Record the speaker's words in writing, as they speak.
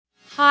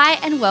Hi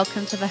and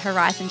welcome to the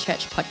Horizon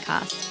Church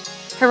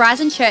podcast.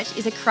 Horizon Church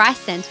is a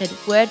Christ-centered,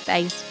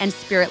 word-based and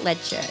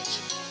spirit-led church.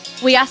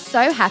 We are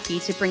so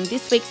happy to bring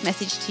this week's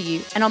message to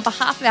you, and on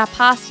behalf of our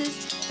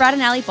pastors, Brad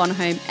and Ali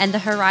Bonhomme and the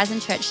Horizon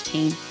Church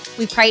team,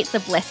 we pray it's a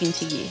blessing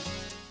to you.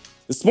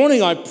 This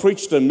morning I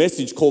preached a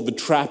message called The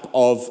Trap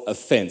of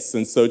Offense,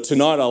 and so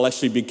tonight I'll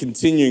actually be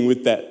continuing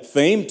with that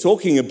theme,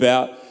 talking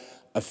about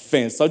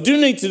offense. I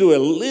do need to do a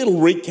little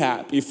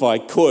recap if I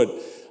could,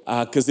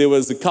 because there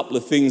was a couple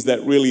of things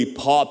that really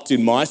popped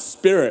in my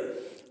spirit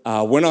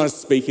when I was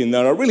speaking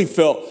that I really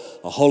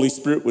felt the Holy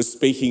Spirit was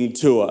speaking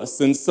to us.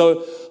 And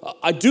so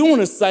I do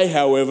want to say,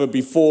 however,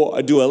 before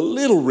I do a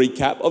little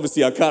recap,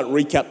 obviously I can't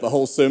recap the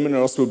whole sermon or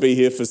else we'll be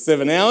here for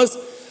 7 hours,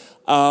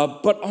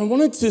 but I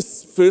wanted to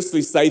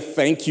firstly say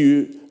thank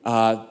you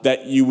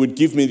that you would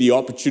give me the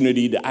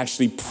opportunity to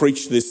actually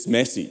preach this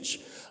message.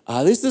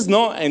 This is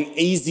not an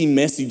easy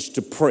message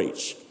to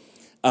preach.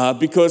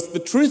 Because the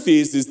truth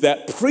is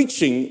that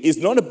preaching is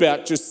not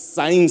about just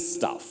saying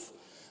stuff.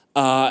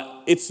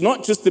 It's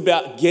not just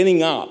about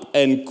getting up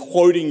and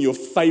quoting your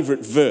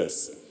favorite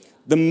verse.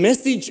 The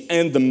message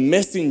and the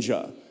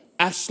messenger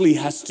actually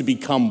has to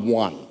become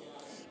one.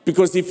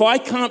 Because if I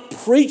can't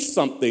preach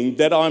something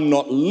that I'm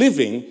not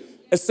living,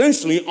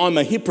 essentially I'm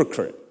a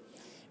hypocrite.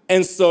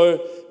 And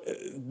so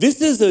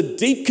this is a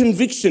deep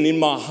conviction in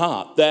my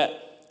heart that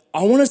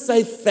I want to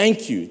say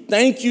thank you.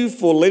 Thank you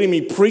for letting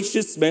me preach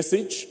this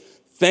message.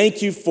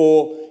 Thank you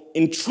for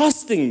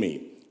entrusting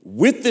me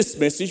with this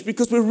message,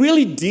 because we're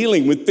really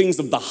dealing with things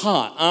of the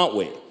heart, aren't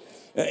we?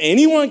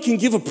 Anyone can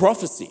give a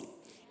prophecy.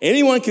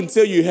 Anyone can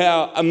tell you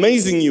how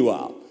amazing you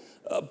are.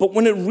 But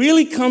when it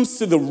really comes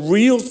to the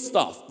real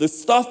stuff, the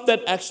stuff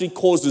that actually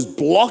causes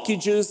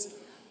blockages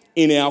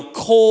in our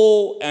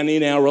call and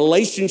in our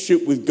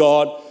relationship with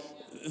God,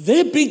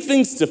 they're big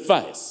things to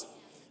face.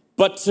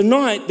 But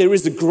tonight, there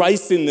is a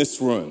grace in this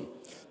room.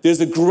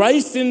 There's a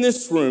grace in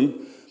this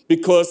room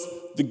because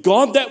the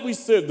God that we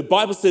serve, the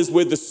Bible says,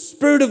 where the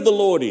Spirit of the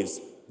Lord is,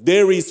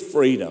 there is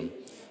freedom.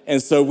 And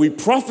so we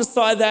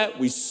prophesy that,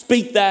 we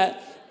speak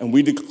that, and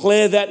we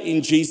declare that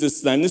in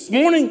Jesus' name. This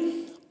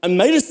morning, I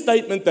made a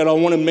statement that I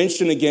want to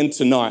mention again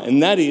tonight,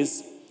 and that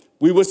is,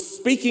 we were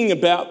speaking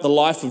about the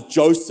life of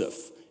Joseph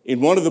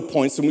in one of the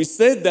points, and we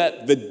said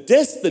that the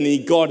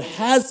destiny God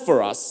has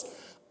for us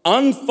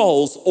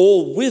unfolds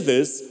or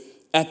withers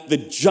at the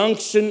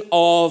junction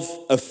of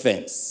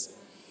offense.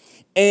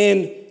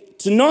 And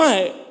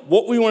tonight,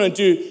 what we want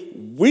to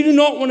do, we do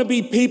not want to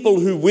be people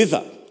who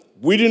wither.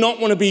 We do not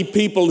want to be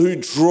people who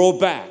draw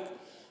back.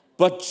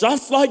 But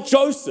just like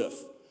Joseph,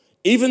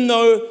 even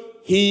though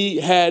he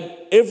had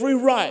every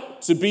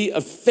right to be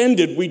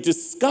offended, we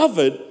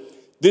discovered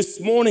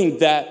this morning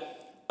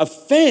that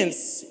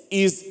offense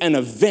is an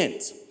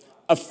event.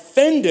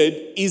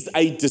 Offended is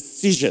a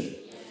decision.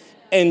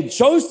 And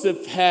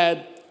Joseph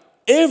had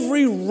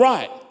every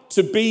right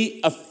to be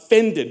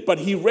offended, but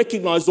he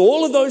recognized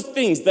all of those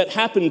things that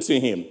happened to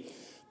him.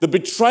 The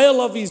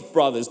betrayal of his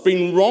brothers,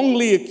 being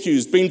wrongly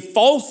accused, being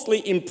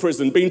falsely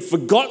imprisoned, being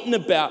forgotten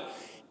about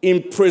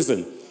in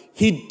prison.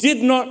 He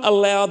did not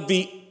allow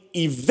the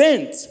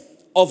event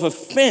of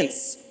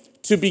offense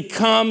to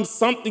become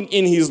something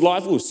in his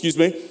life,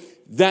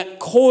 that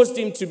caused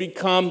him to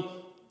become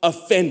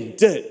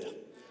offended.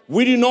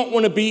 We do not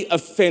want to be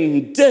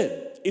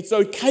offended. It's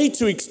okay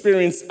to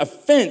experience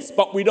offense,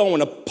 but we don't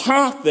want to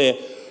park there.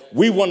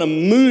 We want to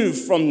move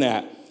from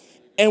that.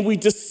 And we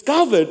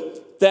discovered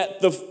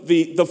that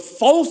the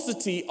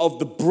falsity of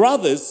the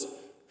brothers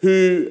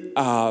who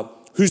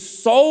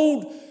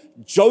sold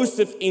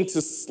Joseph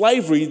into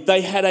slavery,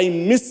 they had a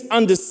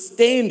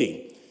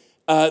misunderstanding.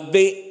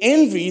 Their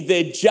envy,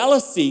 their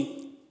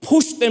jealousy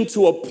pushed them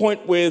to a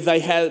point where they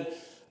had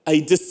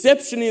a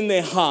deception in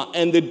their heart.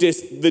 And the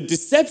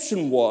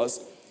deception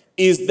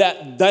is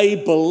that they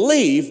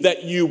believe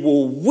that you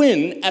will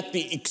win at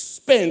the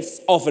expense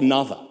of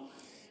another.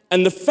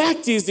 And the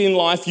fact is, in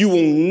life, you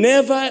will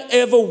never,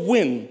 ever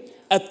win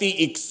at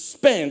the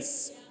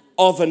expense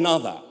of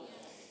another.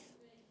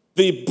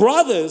 The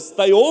brothers,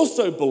 they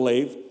also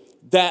believed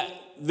that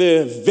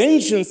the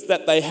vengeance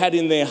that they had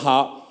in their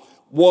heart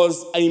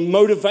was a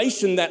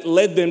motivation that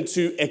led them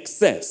to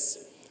excess.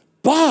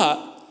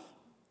 But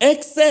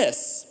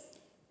excess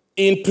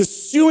in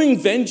pursuing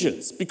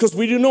vengeance, because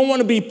we do not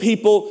want to be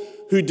people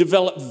who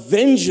develop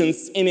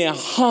vengeance in our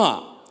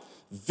heart.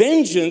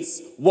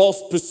 Vengeance,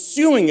 whilst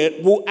pursuing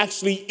it, will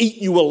actually eat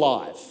you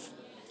alive.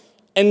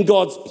 And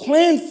God's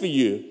plan for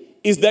you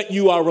is that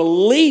you are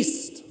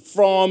released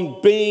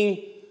from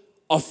being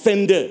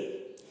offended.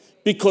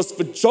 Because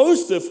for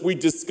Joseph, we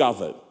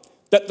discovered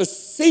that the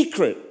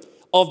secret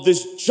of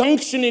this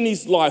junction in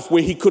his life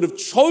where he could have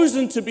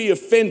chosen to be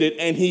offended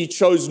and he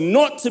chose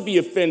not to be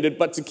offended,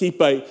 but to keep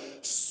a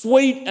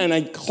sweet and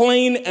a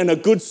clean and a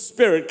good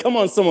spirit. Come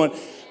on, someone,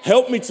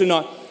 help me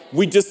tonight.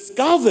 We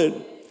discovered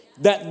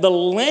that the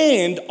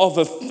land of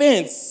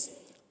offense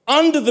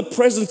under the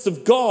presence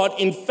of God,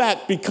 in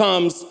fact,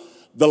 becomes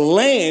the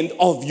land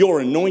of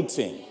your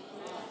anointing.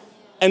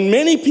 And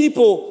many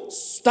people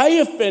stay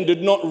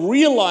offended, not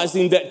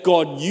realizing that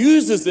God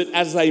uses it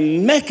as a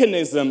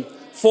mechanism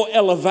for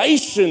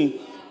elevation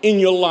in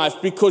your life,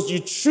 because you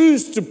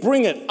choose to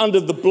bring it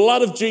under the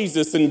blood of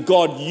Jesus, and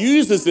God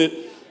uses it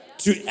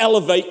to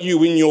elevate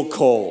you in your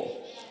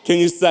call. Can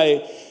you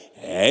say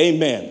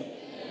amen?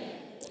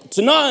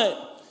 Tonight,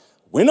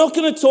 we're not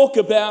going to talk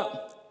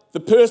about the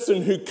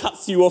person who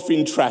cuts you off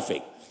in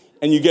traffic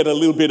and you get a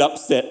little bit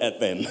upset at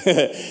them.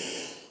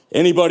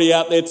 Anybody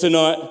out there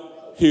tonight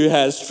who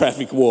has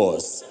traffic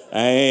wars?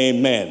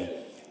 Amen.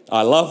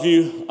 I love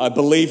you. I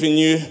believe in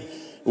you.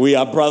 We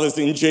are brothers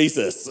in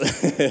Jesus.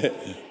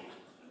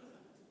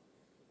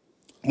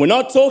 We're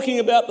not talking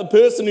about the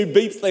person who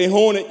beeps their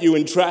horn at you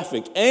in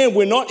traffic. And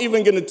we're not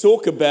even going to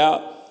talk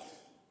about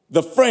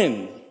the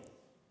friend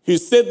who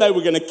said they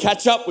were going to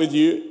catch up with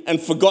you and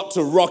forgot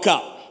to rock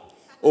up.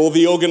 All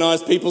the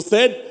organised people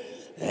said,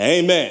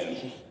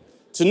 amen.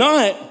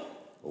 Tonight,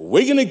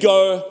 we're going to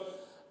go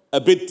a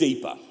bit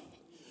deeper.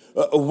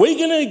 We're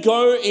going to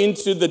go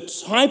into the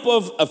type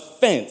of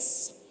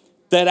offence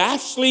that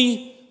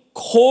actually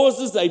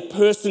causes a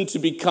person to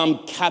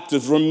become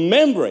captive,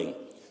 remembering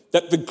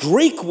that the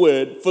Greek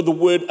word for the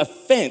word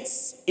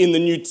offence in the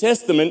New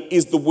Testament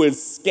is the word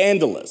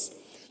scandalous.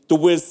 The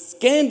word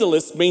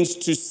scandalous means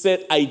to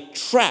set a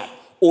trap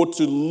or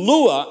to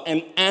lure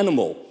an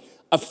animal.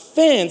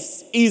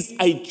 Offence is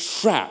a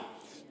trap.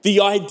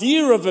 The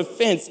idea of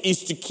offence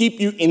is to keep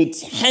you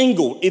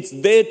entangled. It's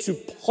there to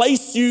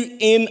place you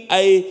in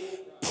a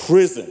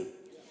prison.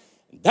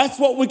 That's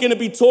what we're going to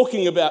be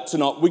talking about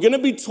tonight. We're going to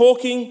be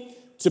talking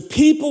to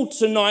people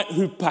tonight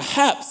who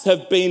perhaps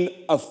have been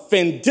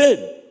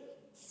offended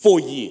for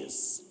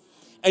years.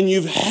 And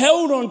you've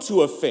held on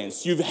to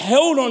offense. You've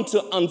held on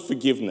to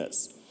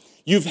unforgiveness.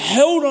 You've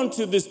held on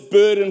to this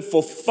burden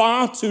for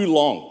far too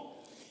long.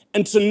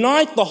 And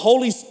tonight the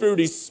Holy Spirit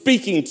is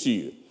speaking to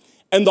you.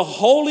 And the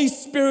Holy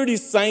Spirit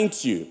is saying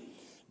to you,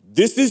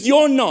 this is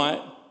your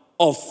night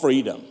of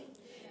freedom.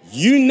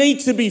 You need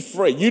to be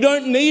free. You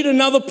don't need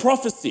another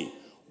prophecy.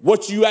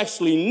 What you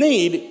actually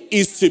need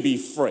is to be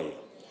free.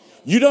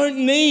 You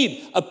don't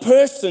need a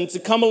person to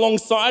come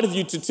alongside of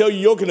you to tell you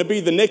you're going to be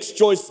the next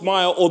Joyce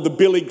Meyer or the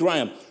Billy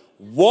Graham.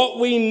 What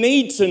we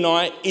need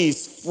tonight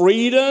is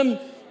freedom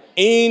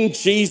in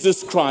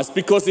Jesus Christ,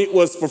 because it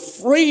was for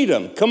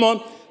freedom, come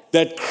on,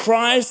 that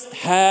Christ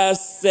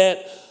has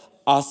set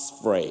us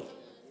free.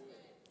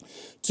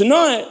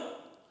 Tonight,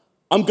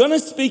 I'm going to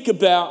speak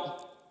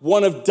about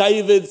one of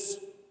David's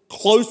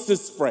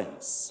closest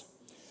friends.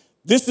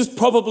 This is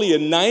probably a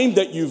name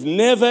that you've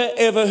never,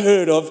 ever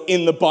heard of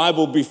in the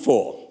Bible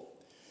before.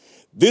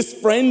 This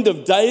friend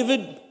of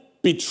David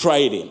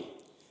betrayed him.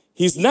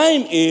 His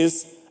name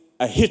is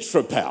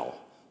Ahithophel.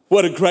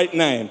 What a great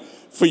name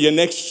for your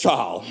next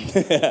child.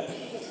 For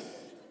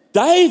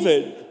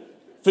David,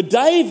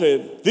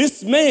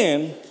 this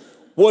man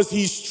was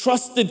his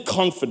trusted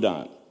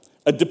confidant,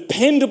 a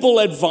dependable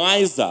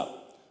advisor,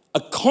 a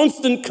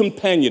constant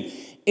companion.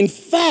 In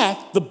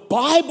fact, the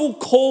Bible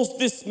calls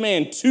this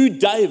man to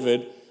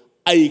David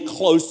a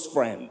close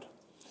friend.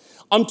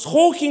 I'm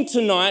talking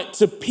tonight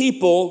to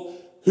people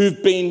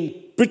who've been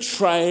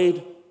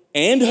betrayed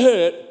and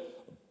hurt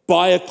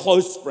by a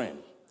close friend,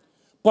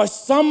 by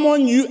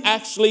someone you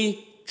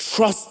actually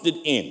trusted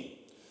in,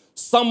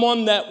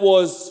 someone that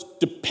was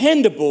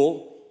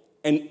dependable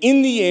and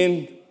in the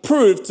end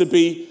proved to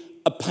be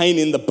a pain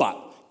in the butt.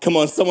 Come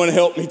on, someone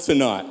help me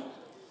tonight.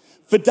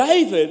 For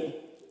David,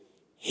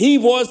 he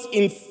was,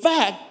 in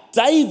fact,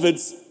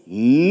 David's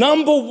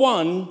number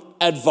one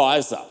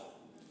advisor.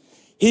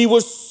 He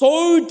was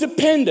so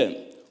dependent,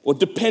 or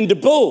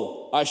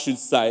dependable, I should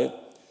say,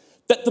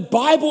 that the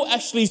Bible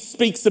actually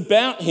speaks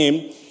about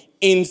him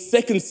in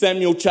 2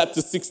 Samuel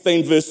chapter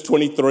 16, verse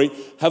 23.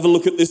 Have a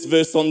look at this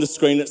verse on the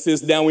screen. It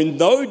says, now in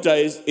those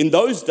days,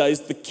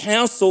 the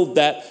counsel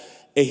that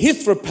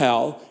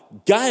Ahithophel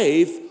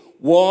gave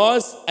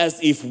was as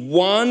if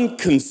one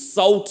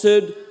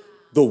consulted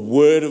the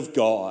word of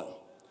God.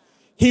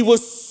 He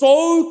was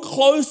so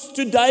close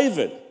to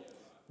David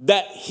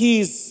that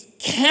his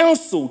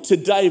counsel to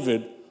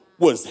David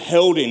was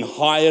held in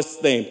high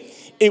esteem.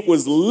 It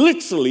was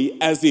literally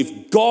as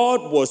if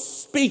God was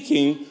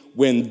speaking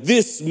when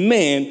this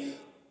man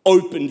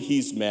opened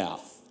his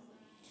mouth.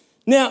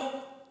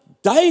 Now,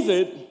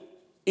 David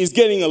is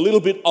getting a little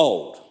bit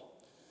old.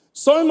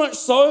 So much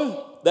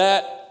so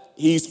that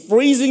he's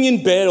freezing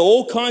in bed,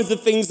 all kinds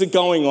of things are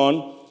going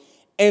on,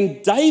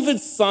 and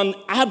David's son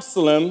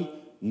Absalom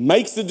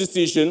makes a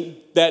decision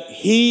that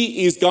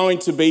he is going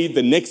to be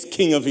the next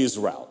king of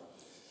Israel.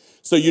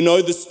 So you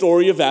know the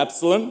story of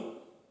Absalom.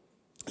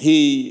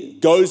 He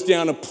goes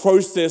down a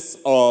process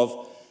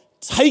of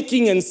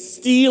taking and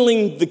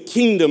stealing the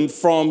kingdom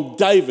from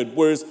David,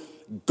 whereas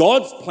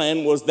God's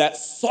plan was that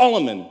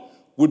Solomon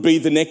would be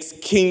the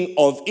next king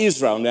of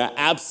Israel. Now,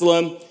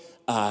 Absalom,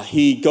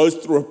 he goes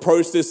through a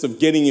process of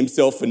getting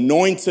himself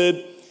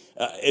anointed,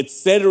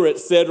 etc.,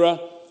 etc.,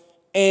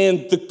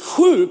 and the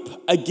coup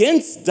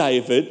against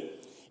David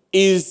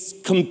is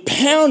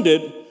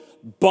compounded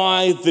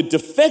by the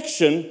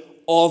defection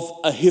of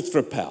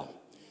Ahithophel.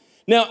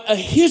 Now,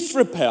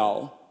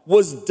 Ahithophel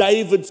was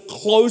David's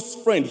close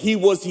friend. He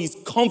was his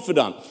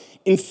confidant.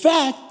 In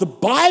fact, the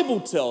Bible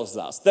tells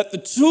us that the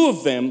two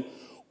of them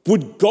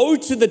would go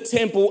to the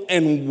temple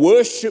and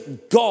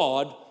worship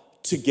God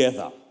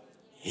together.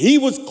 He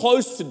was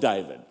close to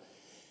David.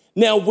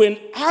 Now, when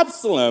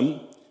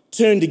Absalom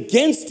turned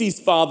against his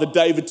father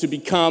David to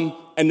become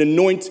and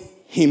anoint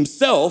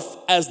himself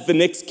as the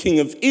next king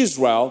of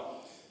Israel,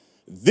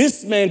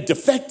 this man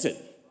defected.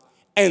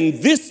 And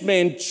this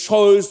man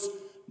chose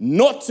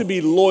not to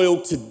be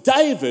loyal to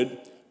David,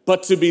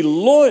 but to be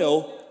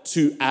loyal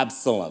to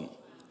Absalom.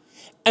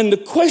 And the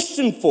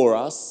question for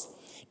us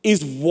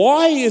is,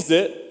 why is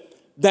it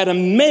that a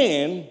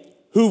man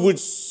who would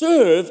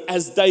serve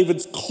as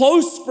David's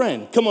close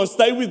friend, come on,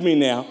 stay with me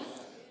now,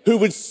 who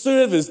would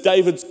serve as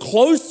David's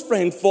close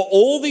friend for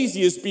all these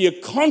years, be a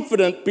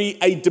confidant, be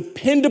a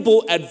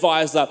dependable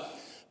advisor,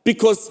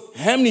 because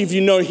how many of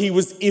you know he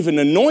was even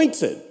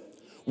anointed?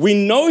 We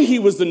know he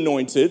was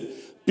anointed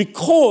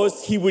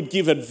because he would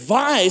give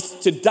advice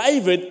to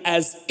David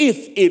as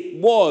if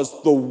it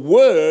was the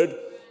word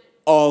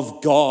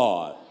of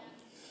God.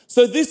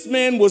 So this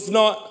man was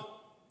not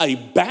a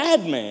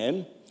bad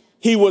man.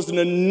 He was an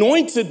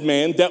anointed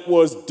man that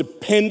was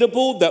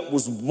dependable, that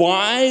was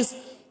wise,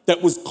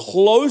 that was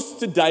close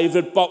to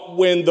David. But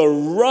when the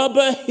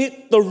rubber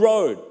hit the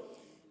road,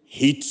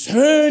 he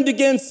turned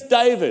against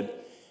David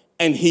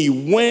and he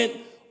went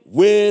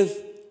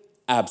with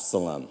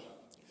Absalom.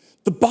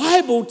 The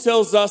Bible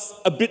tells us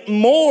a bit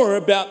more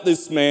about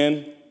this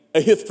man,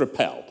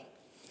 Ahithophel.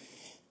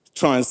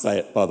 Try and say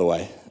it, by the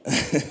way.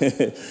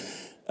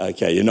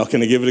 Okay, you're not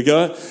going to give it a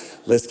go?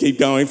 Let's keep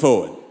going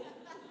forward.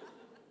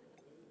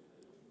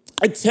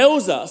 It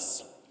tells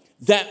us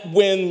that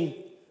when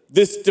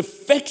this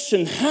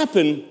defection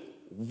happened,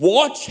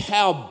 watch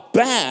how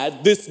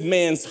bad this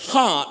man's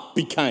heart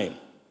became.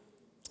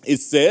 It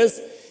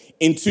says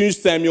in 2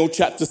 Samuel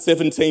chapter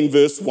 17,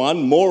 verse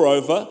 1,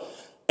 moreover,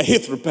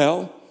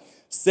 Ahithophel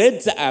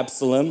said to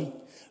Absalom,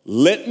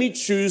 let me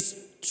choose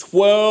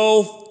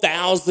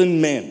 12,000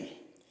 men,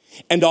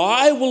 and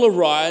I will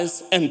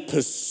arise and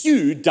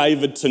pursue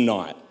David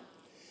tonight.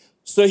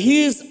 So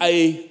here's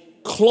a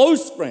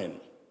close friend.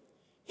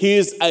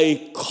 Here's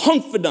a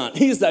confidant.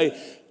 Here's a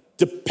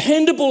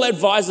dependable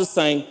advisor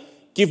saying,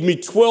 give me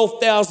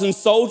 12,000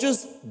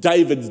 soldiers.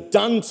 David's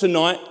done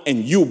tonight,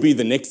 and you'll be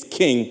the next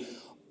king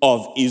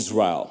of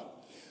Israel.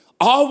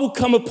 I will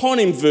come upon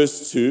him,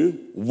 verse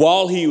 2,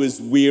 while he was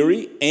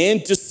weary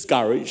and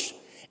discouraged,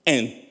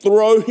 and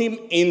throw him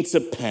into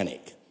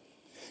panic.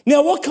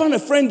 Now, what kind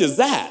of friend is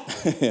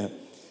that?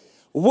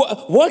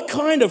 What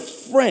kind of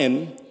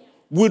friend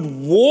would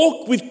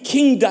walk with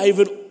King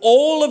David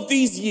all of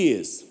these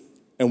years?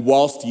 And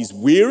whilst he's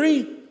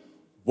weary,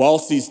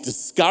 whilst he's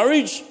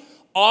discouraged,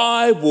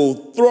 I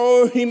will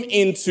throw him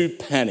into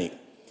panic.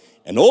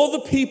 And all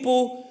the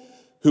people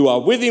who are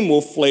with him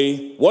will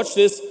flee. Watch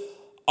this.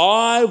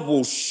 I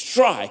will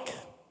strike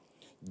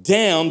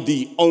down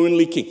the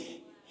only king.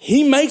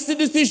 He makes a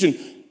decision.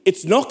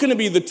 It's not going to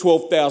be the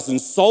 12,000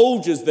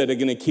 soldiers that are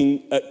going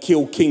to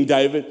kill King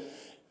David.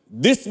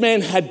 This man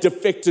had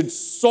defected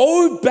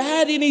so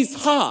bad in his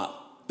heart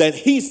that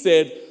he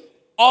said,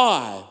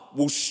 I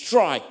will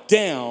strike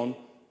down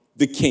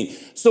the king.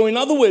 So in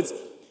other words,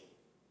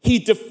 he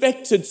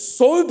defected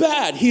so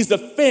bad, his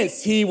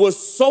offense, he was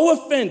so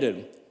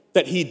offended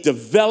that he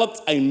developed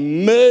a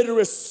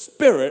murderous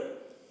spirit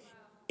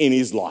in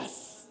his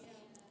life.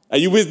 Are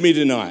you with me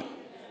tonight?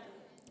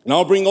 And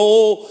I'll bring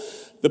all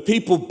the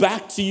people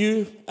back to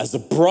you as a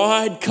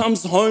bride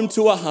comes home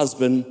to her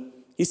husband.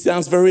 He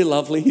sounds very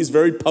lovely. He's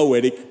very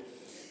poetic.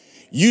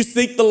 You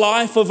seek the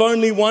life of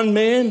only one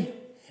man,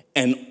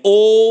 and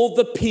all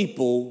the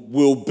people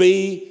will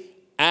be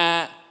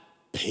at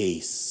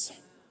peace.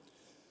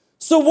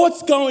 So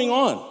what's going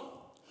on?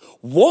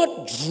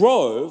 What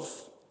drove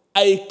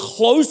a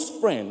close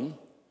friend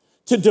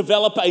to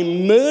develop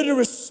a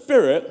murderous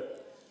spirit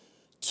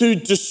to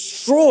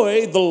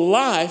destroy the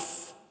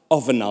life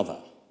of another?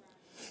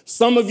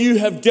 Some of you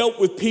have dealt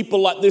with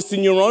people like this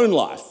in your own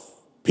life,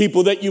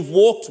 people that you've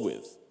walked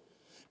with,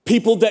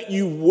 people that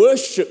you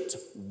worshipped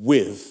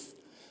with,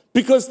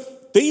 because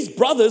these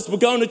brothers were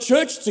going to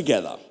church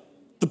together.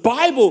 The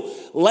Bible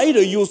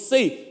later, you'll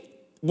see,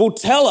 will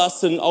tell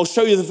us, and I'll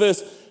show you the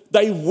verse,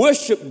 they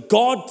worshiped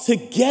God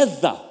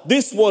together.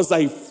 This was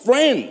a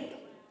friend.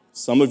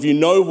 Some of you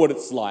know what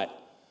it's like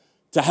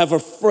to have a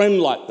friend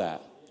like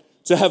that,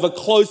 to have a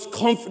close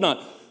confidant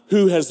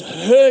who has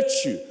hurt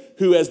you,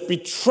 who has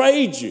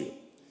betrayed you.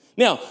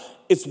 Now,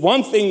 it's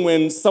one thing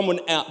when someone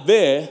out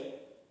there,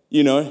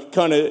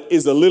 kind of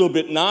is a little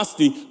bit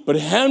nasty, but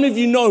how many of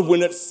you know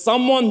when it's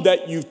someone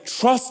that you've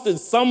trusted,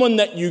 someone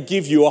that you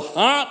give your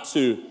heart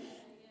to,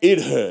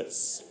 it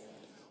hurts?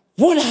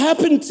 What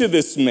happened to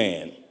this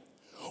man?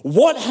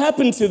 What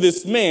happened to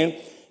this man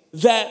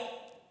that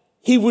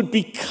he would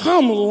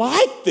become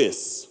like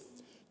this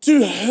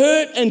to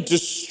hurt and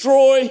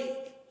destroy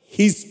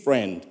his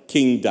friend,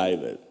 King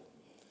David?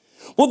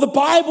 Well, the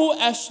Bible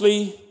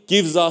actually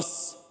gives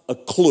us a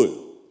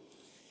clue.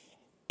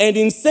 And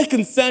in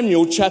 2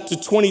 Samuel chapter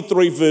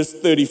 23, verse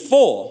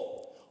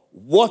 34,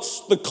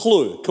 watch the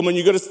clue. Come on,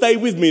 you've got to stay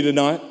with me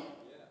tonight.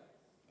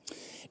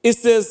 It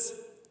says,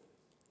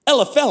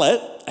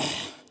 Eliphalet,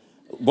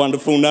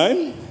 wonderful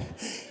name,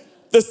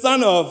 the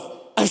son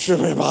of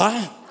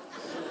Ashuribai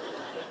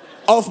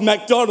of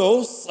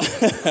McDonald's.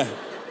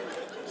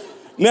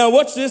 Now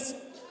watch this.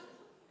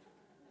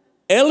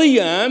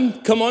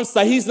 Eliam, come on,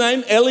 say his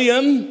name,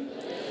 Eliam.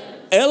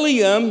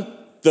 Eliam,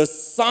 the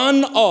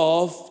son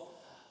of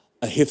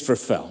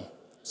Ahithophel.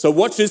 So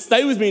watch this,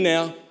 stay with me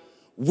now.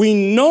 We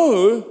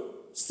know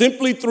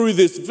simply through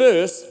this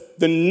verse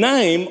the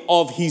name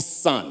of his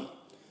son.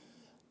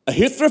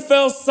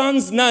 Ahithophel's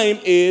son's name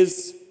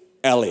is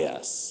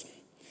Elias.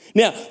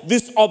 Now,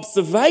 this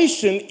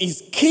observation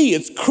is key,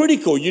 it's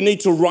critical. You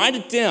need to write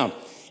it down.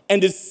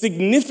 And it's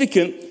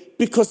significant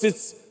because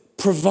it's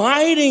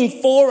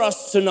providing for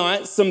us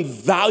tonight some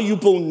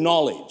valuable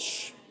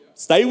knowledge.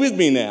 Stay with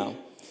me now.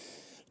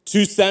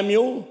 2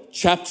 Samuel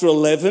chapter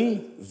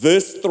 11,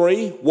 verse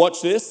 3.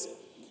 Watch this.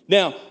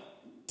 Now,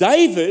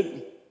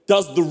 David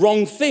does the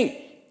wrong thing.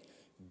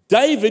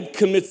 David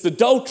commits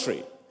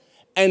adultery.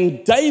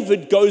 And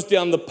David goes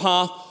down the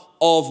path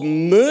of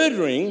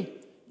murdering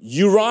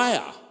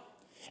Uriah.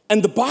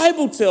 And the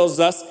Bible tells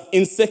us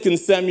in 2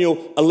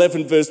 Samuel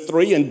 11, verse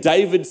 3, and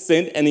David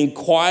sent and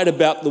inquired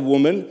about the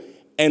woman,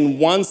 and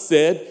one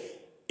said,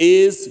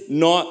 is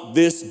not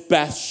this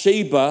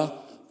Bathsheba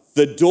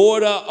the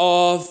daughter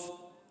of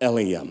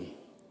Eliam?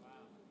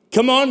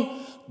 Come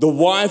on, the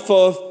wife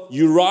of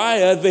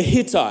Uriah the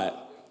Hittite.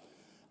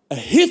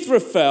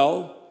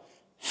 Ahithophel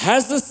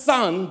has a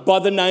son by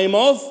the name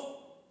of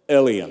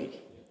Eliam.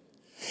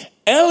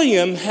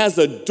 Eliam has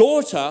a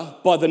daughter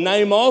by the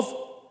name of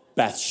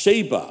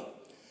Bathsheba.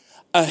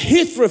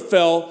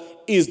 Ahithophel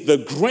is the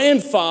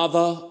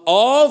grandfather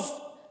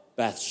of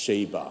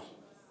Bathsheba.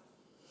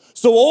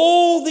 So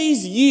all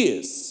these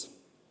years,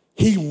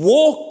 he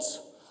walked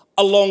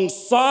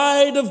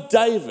alongside of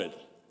David,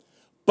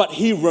 but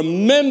he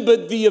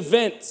remembered the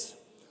event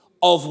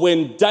of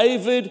when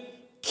David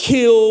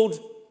killed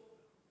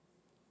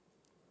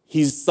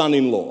his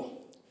son-in-law.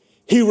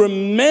 He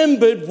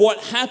remembered what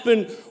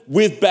happened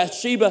with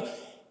Bathsheba,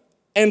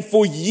 and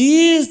for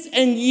years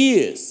and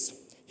years,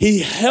 he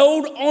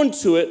held on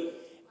to it,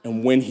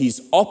 and when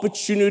his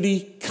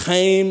opportunity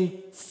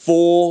came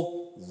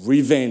for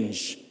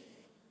revenge,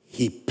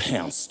 he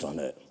pounced on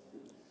it.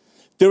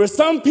 There are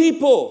some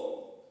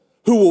people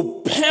who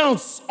will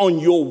pounce on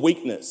your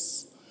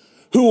weakness,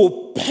 who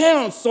will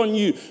pounce on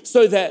you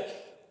so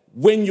that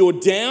when you're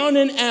down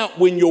and out,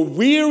 when you're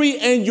weary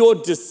and you're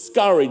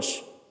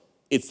discouraged,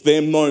 it's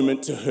their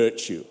moment to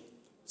hurt you.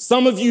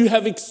 Some of you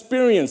have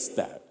experienced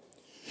that.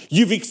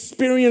 You've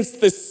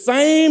experienced the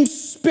same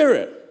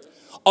spirit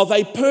of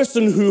a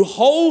person who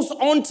holds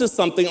on to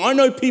something. I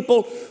know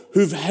people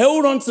who've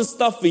held on to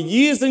stuff for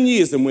years and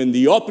years, and when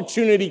the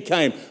opportunity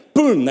came,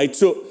 boom, they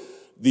took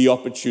the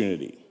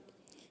opportunity.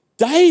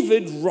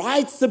 David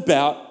writes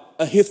about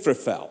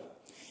Ahithophel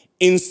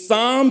in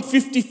Psalm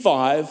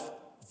 55,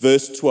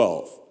 verse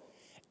 12.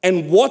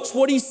 And watch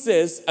what he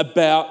says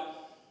about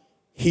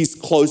his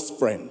close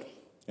friend.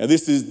 Now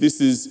this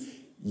is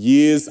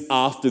years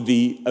after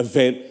the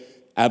event.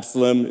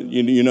 Absalom,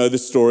 you know the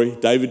story.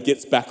 David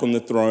gets back on the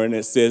throne.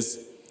 It says,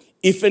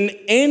 if an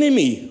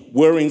enemy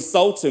were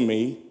insulting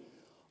me,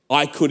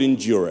 I could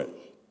endure it.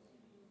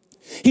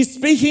 He's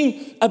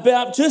speaking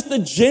about just the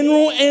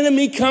general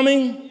enemy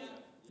coming,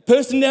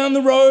 person down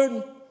the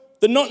road,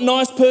 the not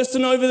nice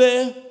person over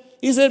there.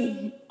 He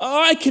said,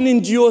 I can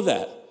endure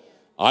that.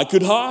 I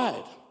could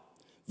hide.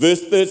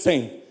 Verse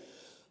 13,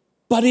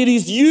 but it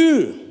is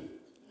you,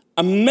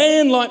 a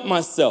man like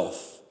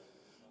myself,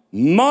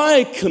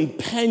 my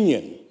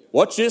companion,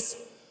 watch this,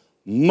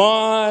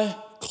 my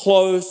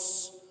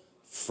close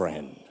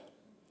friend.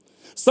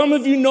 Some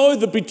of you know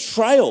the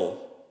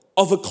betrayal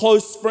of a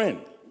close friend.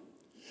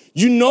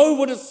 You know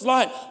what it's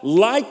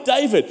like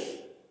David.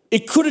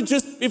 It could have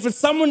just, if it's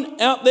someone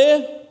out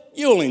there,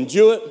 you'll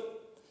endure it.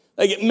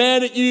 They get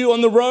mad at you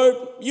on the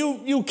road,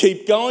 you'll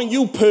keep going,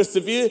 you'll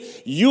persevere,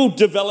 you'll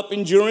develop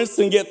endurance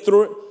and get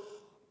through it.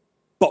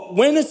 But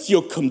when it's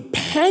your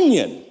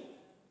companion,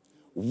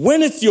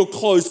 when it's your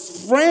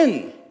close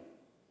friend,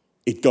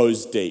 it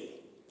goes deep.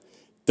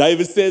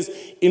 David says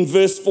in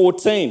verse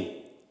 14,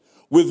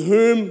 with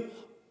whom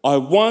I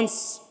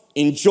once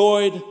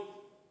enjoyed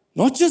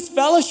not just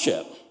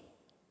fellowship.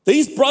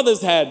 These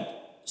brothers had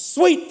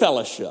sweet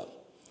fellowship.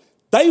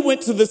 They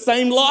went to the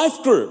same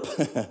life group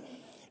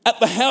at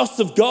the house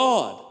of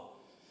God.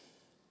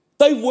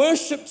 They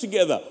worshiped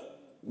together.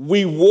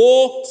 We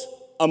walked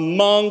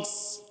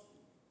amongst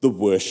the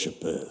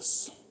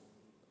worshipers.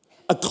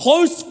 A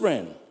close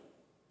friend,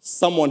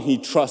 someone he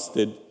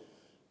trusted,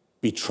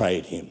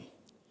 betrayed him.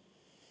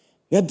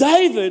 Now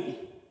David,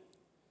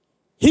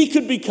 he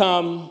could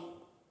become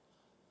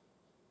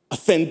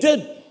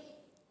offended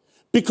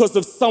because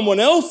of someone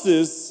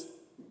else's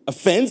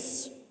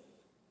offense,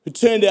 who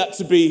turned out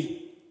to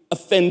be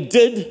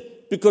offended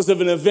because of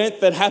an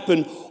event that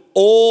happened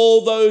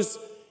all those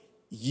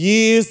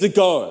years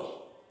ago.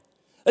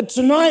 And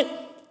tonight,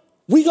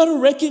 we got to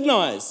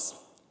recognize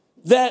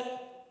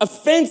that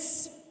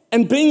offense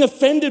and being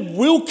offended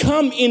will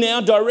come in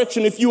our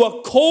direction. If you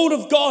are called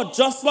of God,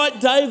 just like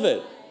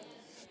David,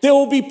 there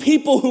will be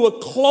people who are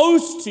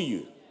close to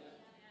you.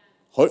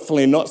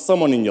 Hopefully not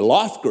someone in your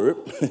life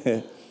group,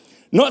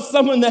 not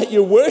someone that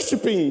you're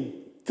worshiping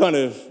kind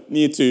of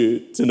near to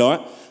tonight.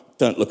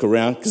 Don't look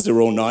around because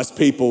they're all nice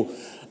people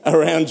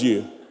around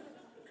you.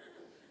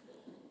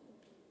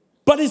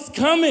 But it's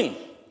coming.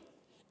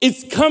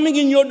 It's coming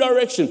in your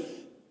direction.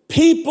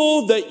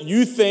 People that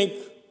you think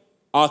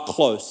are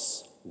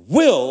close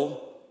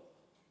will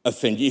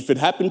offend you. If it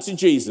happened to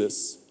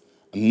Jesus,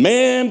 a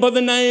man by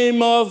the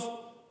name of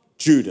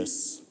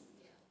Judas,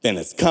 then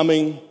it's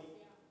coming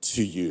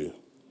to you.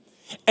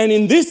 And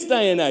in this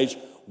day and age,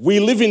 we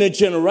live in a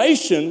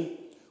generation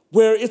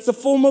where it's a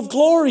form of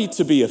glory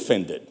to be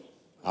offended.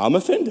 I'm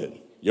offended.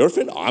 You're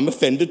offended. I'm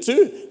offended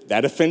too.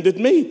 That offended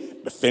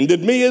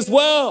me as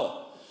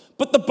well.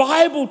 But the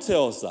Bible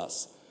tells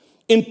us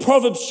in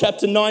Proverbs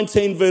chapter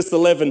 19, verse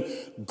 11,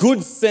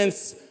 good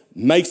sense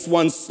makes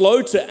one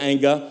slow to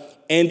anger,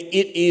 and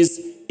it is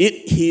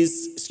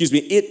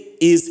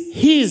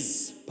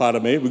his,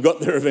 pardon me, we got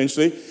there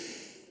eventually.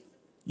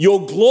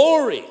 Your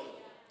glory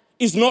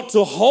is not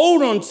to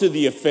hold on to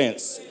the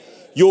offense.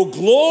 Your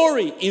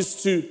glory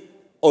is to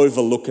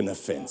overlook an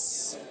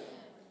offense.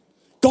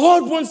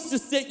 God wants to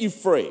set you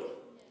free.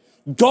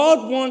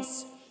 God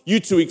wants you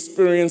to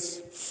experience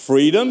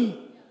freedom,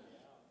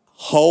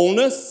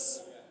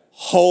 wholeness,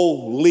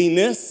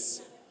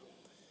 holiness.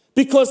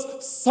 Because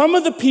some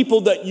of the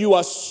people that you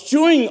are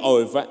stewing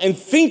over and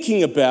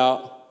thinking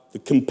about, the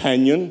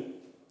companion,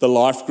 the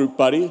life group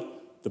buddy,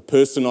 the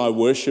person I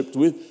worshipped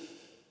with,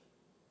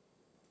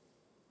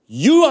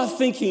 you are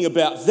thinking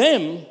about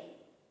them,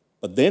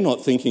 but they're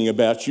not thinking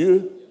about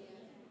you.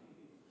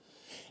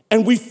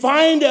 And we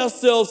find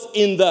ourselves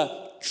in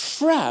the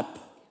trap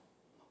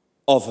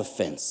of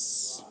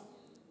offense.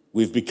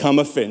 We've become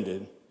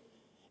offended,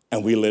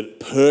 and we let it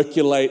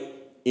percolate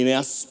in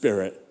our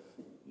spirit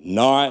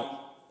night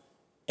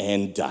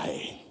and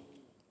day.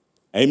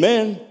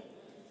 Amen.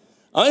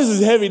 Oh, this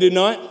is heavy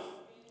tonight.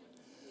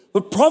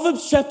 But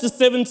Proverbs chapter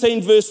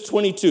 17, verse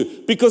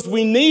 22, because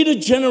we need a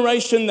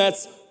generation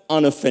that's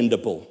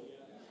unoffendable.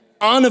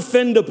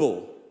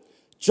 Unoffendable.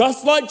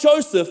 Just like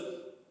Joseph,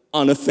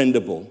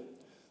 unoffendable.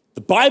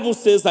 The Bible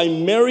says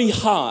a merry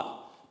heart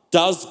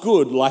does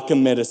good like a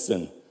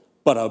medicine,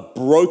 but a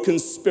broken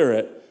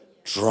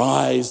spirit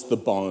dries the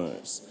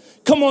bones.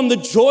 Come on, the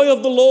joy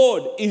of the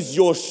Lord is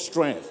your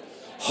strength.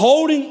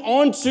 Holding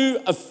on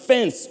to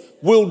offense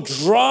will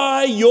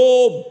dry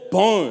your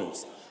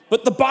bones.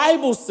 But the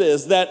Bible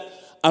says that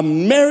a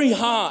merry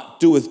heart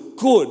doeth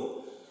good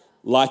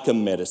like a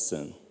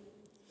medicine.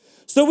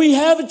 So we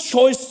have a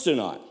choice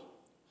tonight.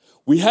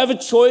 We have a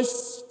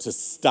choice to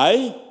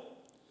stay.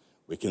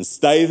 We can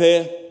stay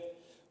there.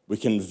 We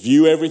can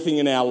view everything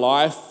in our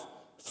life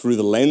through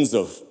the lens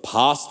of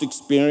past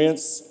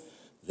experience.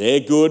 They're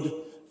good,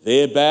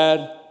 they're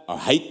bad, I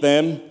hate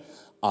them,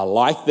 I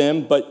like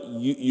them, but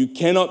you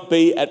cannot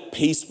be at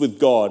peace with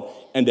God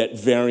and at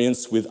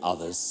variance with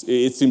others.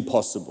 It's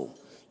impossible.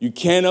 You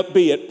cannot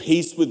be at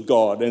peace with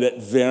God and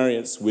at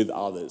variance with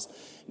others.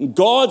 And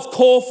God's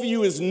call for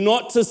you is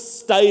not to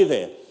stay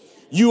there.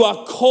 You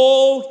are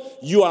called,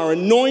 you are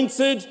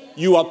anointed,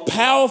 you are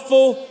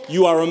powerful,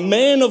 you are a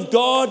man of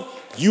God,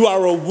 you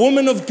are a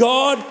woman of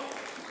God,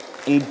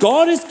 and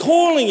God is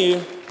calling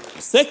you.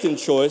 The second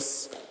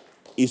choice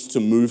is to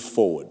move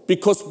forward,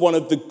 because one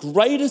of the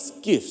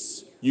greatest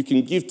gifts you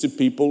can give to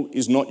people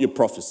is not your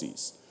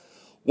prophecies.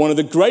 One of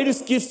the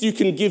greatest gifts you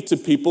can give to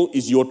people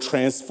is your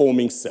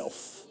transforming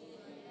self.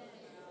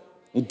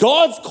 And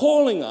God's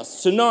calling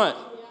us tonight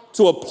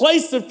to a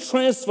place of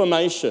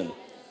transformation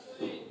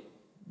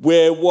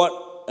where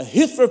what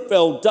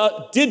Ahithophel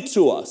did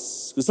to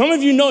us, because some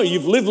of you know,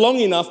 you've lived long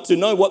enough to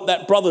know what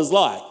that brother's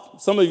like.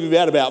 Some of you have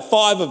had about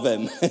 5 of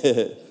them.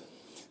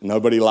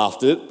 Nobody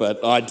laughed at it,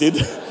 but I did.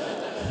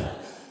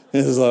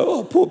 It was like,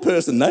 oh, poor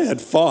person, they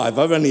had 5.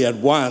 I've only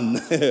had 1.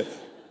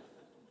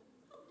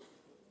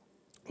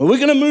 Well, we're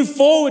going to move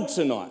forward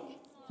tonight.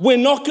 We're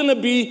not going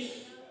to be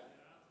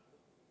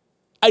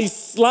a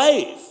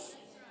slave.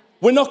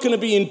 We're not going to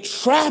be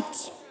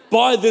entrapped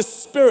by this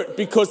spirit,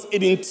 because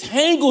it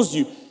entangles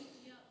you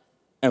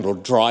and it'll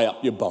dry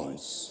up your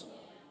bones.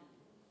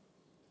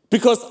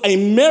 Because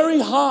a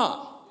merry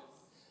heart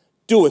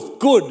doeth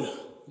good,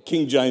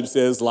 King James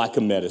says, like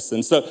a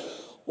medicine. So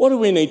what do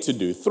we need to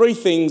do? 3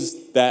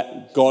 things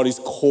that God is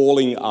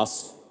calling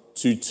us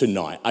to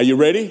tonight. Are you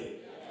ready?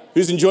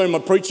 Who's enjoying my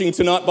preaching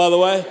tonight, by the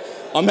way?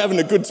 I'm having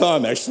a good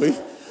time, actually.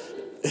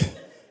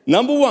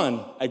 Number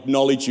 1,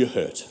 acknowledge your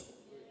hurt.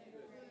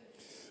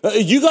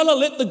 You got to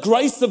let the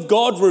grace of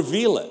God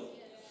reveal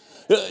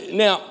it.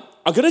 Now,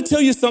 I've got to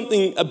tell you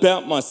something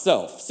about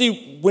myself.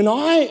 See, when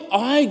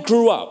I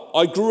grew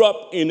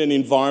up in an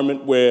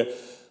environment where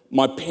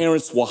my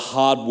parents were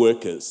hard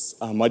workers.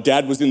 My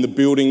dad was in the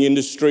building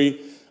industry.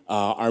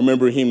 I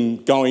remember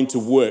him going to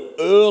work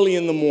early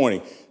in the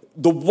morning,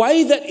 the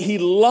way that he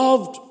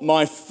loved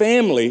my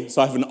family,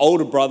 so I have an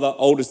older brother,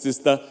 older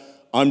sister,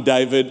 I'm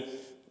David,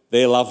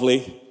 they're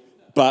lovely,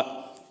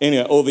 but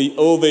anyway, all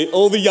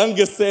the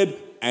youngest said,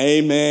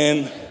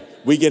 amen,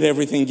 we get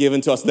everything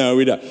given to us. No,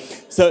 we don't.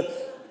 So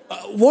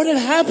what had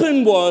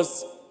happened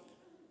was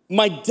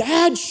my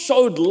dad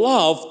showed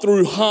love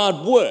through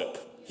hard work.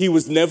 He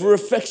was never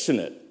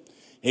affectionate.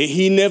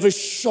 He never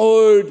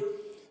showed,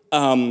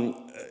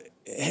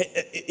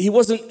 he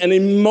wasn't an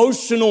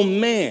emotional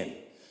man.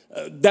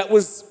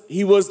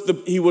 He was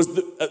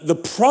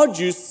the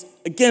produce,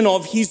 again,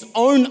 of his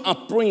own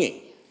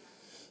upbringing.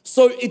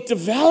 So it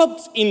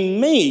developed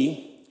in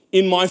me,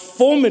 in my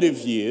formative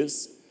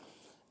years,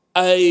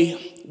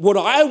 what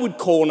I would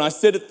call, and I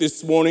said it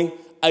this morning,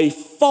 a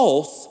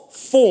false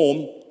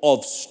form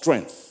of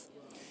strength.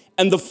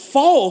 And the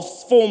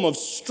false form of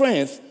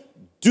strength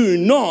do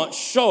not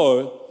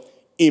show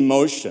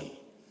emotion.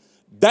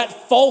 That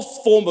false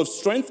form of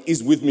strength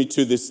is with me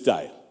to this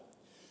day.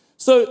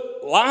 So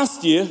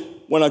last year,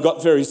 when I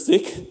got very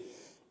sick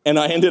and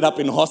I ended up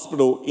in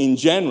hospital in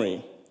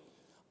January,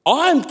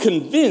 I'm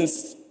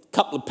convinced a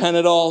couple of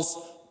Panadols,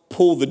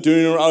 pull the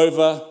doona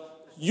over,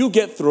 you'll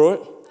get through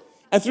it.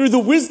 And through the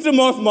wisdom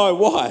of my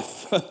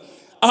wife,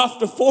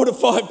 after 4 to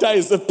 5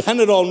 days of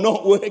Panadol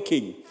not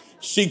working,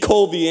 she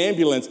called the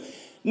ambulance.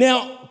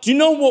 Now, do you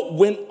know what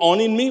went on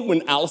in me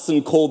when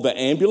Alison called the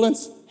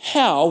ambulance?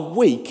 How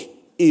weak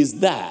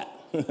is that?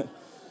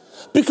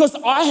 Because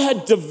I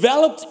had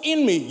developed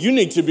in me, you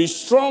need to be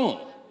strong.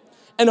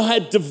 And I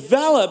had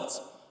developed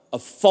a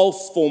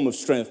false form of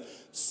strength.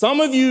 Some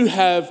of you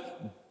have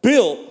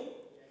built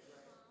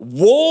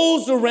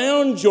walls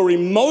around your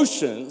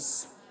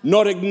emotions,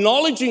 not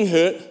acknowledging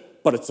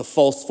hurt, but it's a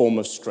false form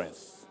of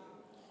strength.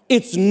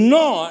 It's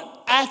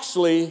not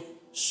actually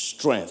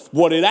strength.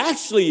 What it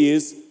actually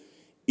is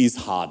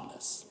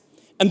hardness.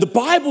 And the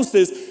Bible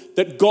says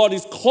that God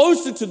is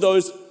closer to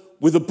those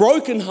with a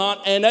broken heart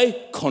and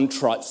a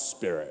contrite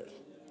spirit.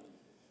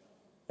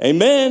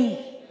 Amen.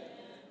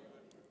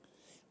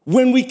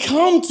 When we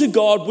come to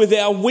God with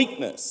our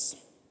weakness,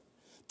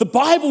 the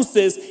Bible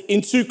says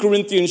in 2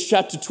 Corinthians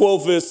chapter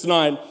 12, verse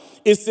 9,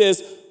 it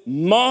says,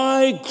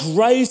 my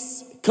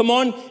grace,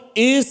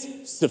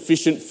 is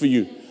sufficient for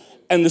you.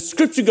 And the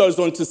scripture goes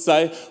on to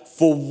say,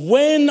 for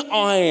when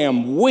I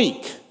am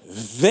weak,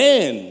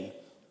 then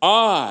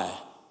I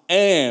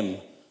am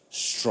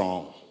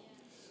strong.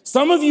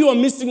 Some of you are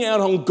missing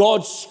out on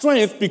God's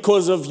strength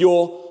because of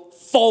your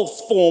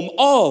false form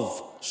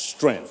of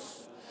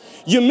strength.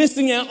 You're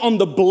missing out on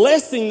the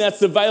blessing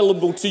that's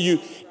available to you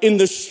in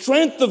the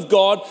strength of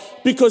God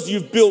because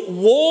you've built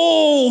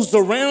walls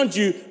around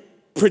you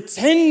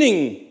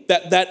pretending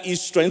that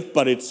is strength,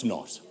 but it's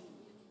not.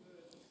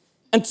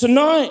 And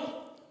tonight,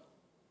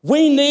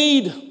 we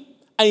need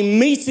a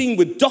meeting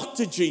with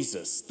Dr.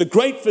 Jesus, the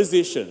great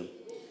physician,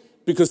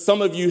 because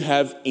some of you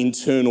have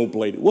internal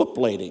bleeding. What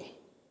bleeding?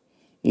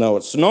 No,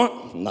 it's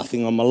not.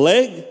 Nothing on my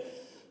leg,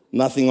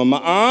 nothing on my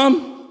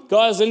arm.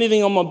 Guys,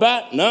 anything on my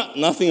back? No,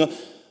 nothing.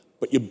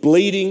 But you're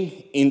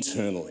bleeding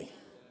internally.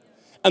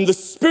 And the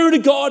Spirit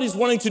of God is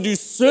wanting to do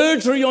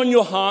surgery on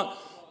your heart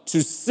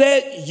to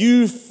set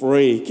you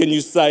free. Can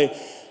you say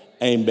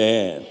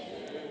amen?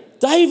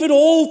 David,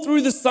 all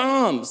through the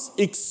Psalms,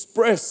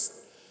 expressed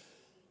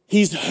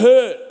his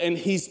hurt and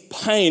his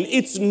pain.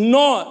 It's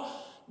not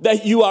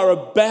that you are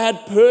a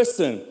bad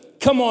person.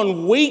 Come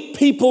on, weak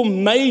people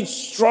made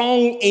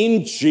strong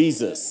in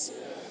Jesus.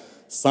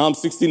 Psalm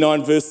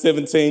 69 verse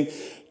 17,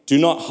 do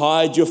not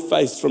hide your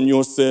face from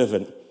your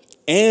servant.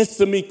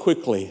 Answer me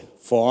quickly,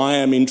 for I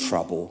am in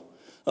trouble.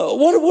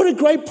 What a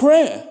great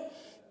prayer.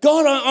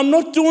 God, I'm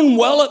not doing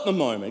well at the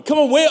moment. Come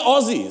on, we're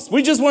Aussies.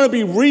 We just want to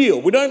be real.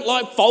 We don't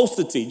like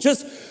falsity.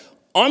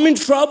 I'm in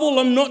trouble.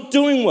 I'm not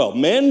doing well.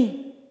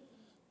 Men,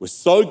 we're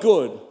so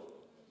good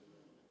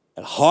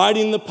at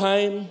hiding the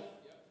pain,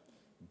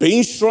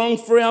 being strong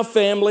for our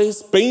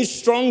families, being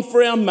strong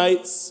for our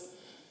mates,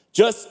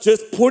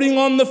 just putting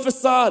on the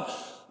facade.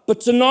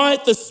 But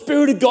tonight, the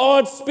Spirit of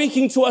God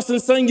speaking to us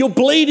and saying, you're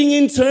bleeding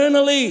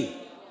internally.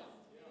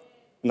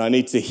 And I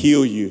need to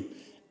heal you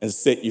and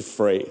set you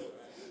free.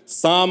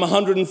 Psalm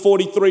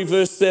 143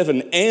 verse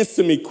 7,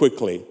 answer me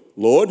quickly,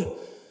 Lord,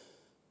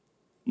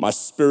 my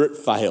spirit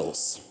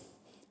fails.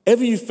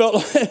 Ever you felt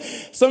like,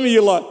 some of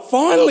you are like,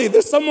 finally,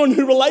 there's someone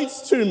who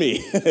relates to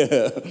me.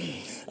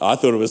 I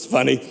thought it was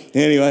funny.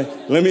 Anyway,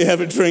 let me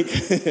have a drink.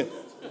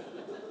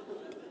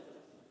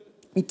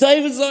 And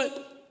David's like,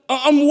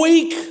 I'm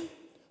weak.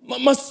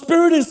 My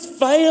spirit is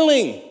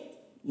failing.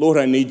 Lord,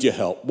 I need your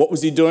help. What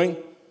was he doing?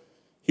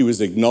 He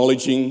was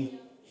acknowledging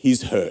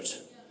his hurt.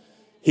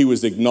 He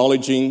was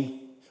acknowledging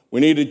we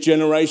need a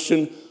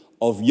generation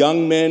of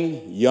young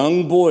men,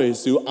 young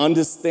boys who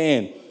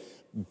understand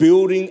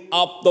building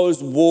up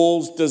those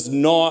walls does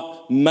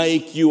not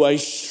make you a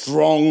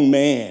strong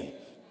man.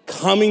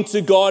 Coming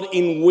to God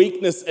in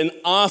weakness and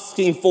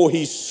asking for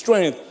his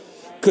strength,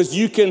 because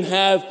you can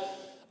have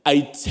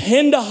a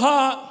tender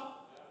heart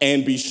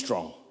and be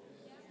strong.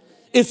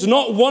 It's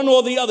not one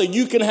or the other.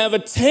 You can have a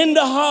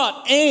tender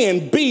heart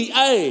and be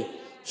a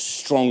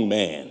strong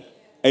man.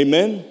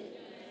 Amen?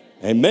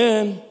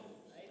 Amen.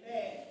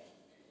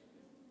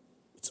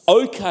 It's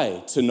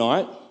okay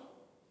tonight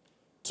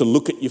to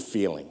look at your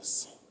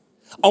feelings.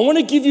 I want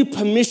to give you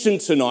permission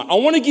tonight. I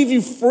want to give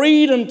you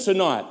freedom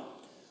tonight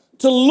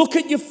to look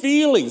at your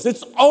feelings.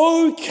 It's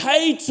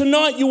okay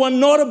tonight. You are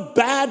not a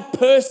bad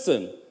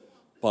person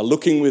by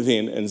looking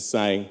within and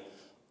saying,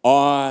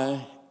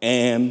 I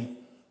am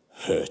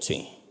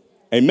hurting.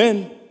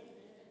 Amen.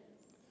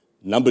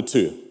 Number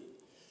 2,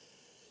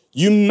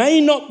 you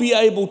may not be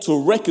able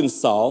to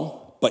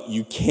reconcile, but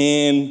you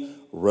can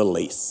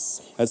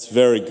release. That's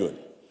very good.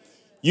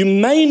 You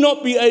may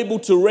not be able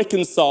to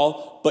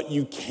reconcile, but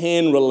you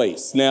can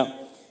release. Now,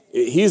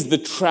 here's the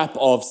trap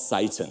of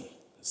Satan.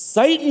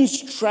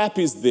 Satan's trap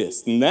is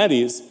this, and that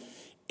is,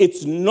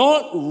 it's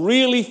not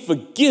really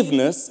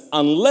forgiveness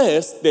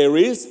unless there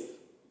is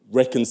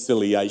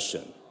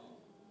reconciliation.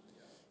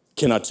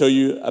 Can I tell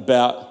you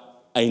about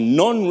a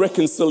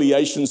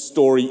non-reconciliation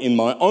story in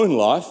my own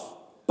life,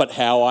 but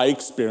how I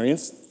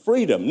experienced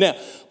freedom? Now,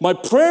 my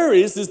prayer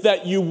is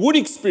that you would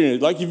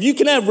experience, like if you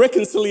can have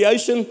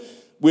reconciliation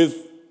with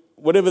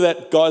whatever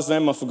that guy's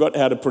name, I forgot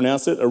how to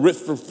pronounce it,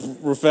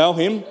 Raphael,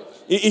 him.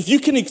 If you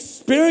can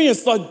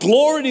experience like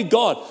glory to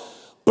God,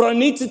 but I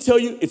need to tell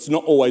you, it's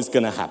not always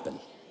going to happen.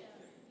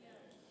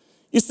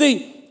 You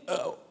see,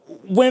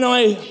 when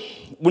I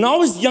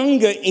was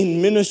younger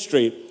in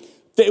ministry,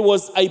 there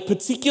was a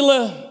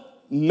particular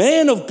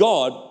man of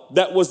God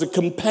that was a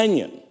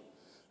companion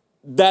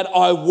that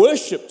I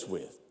worshipped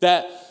with,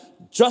 that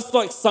just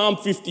like Psalm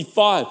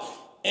 55,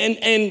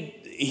 and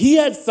he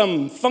had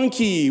some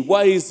funky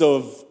ways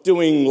of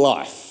doing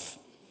life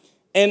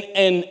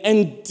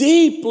and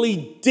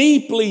deeply,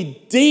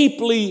 deeply,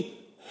 deeply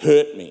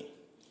hurt me.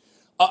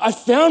 I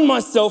found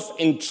myself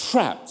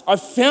entrapped. I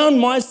found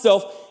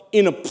myself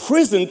in a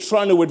prison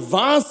trying to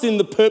advance in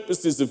the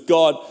purposes of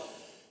God,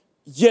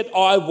 yet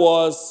I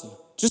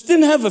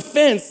didn't have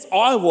offense,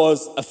 I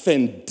was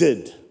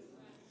offended.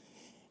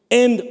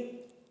 And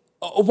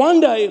one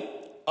day,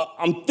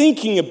 I'm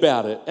thinking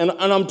about it and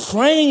I'm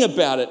praying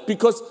about it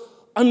because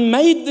I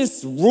made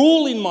this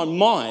rule in my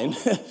mind.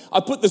 I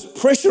put this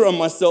pressure on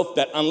myself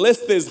that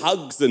unless there's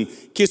hugs and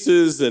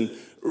kisses and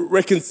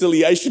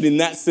reconciliation in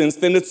that sense,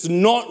 then it's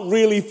not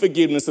really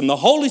forgiveness. And the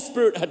Holy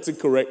Spirit had to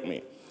correct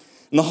me.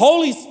 And the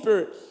Holy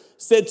Spirit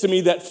said to me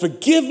that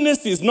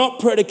forgiveness is not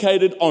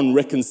predicated on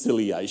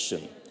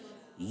reconciliation.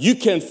 You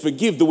can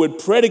forgive. The word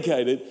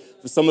predicated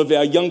for some of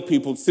our young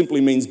people simply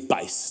means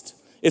based.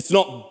 It's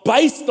not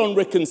based on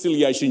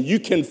reconciliation. You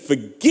can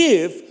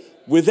forgive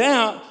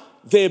without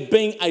there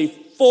being a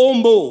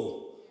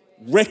formal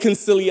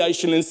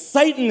reconciliation. And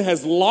Satan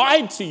has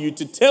lied to you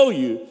to tell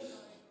you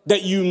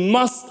that you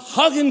must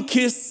hug and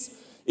kiss,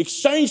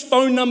 exchange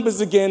phone numbers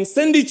again,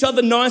 send each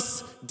other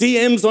nice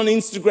DMs on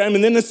Instagram,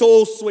 and then it's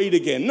all sweet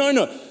again.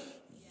 No.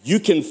 You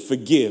can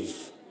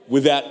forgive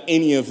without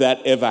any of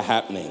that ever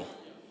happening.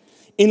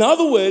 In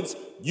other words,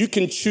 you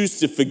can choose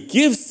to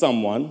forgive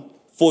someone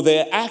for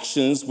their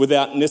actions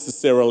without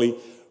necessarily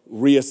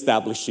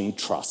reestablishing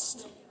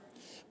trust.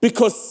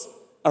 Because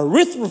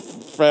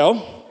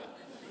Ahithophel,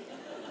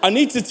 I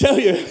need to tell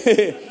you,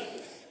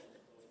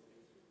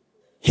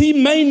 he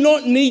may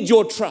not need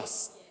your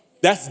trust.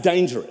 That's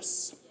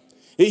dangerous.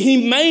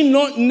 He may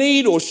not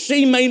need, or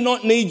she may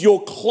not need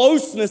your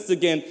closeness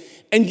again,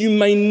 and you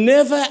may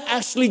never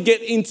actually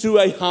get into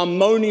a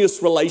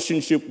harmonious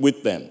relationship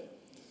with them.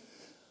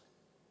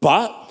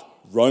 But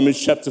Romans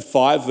chapter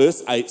 5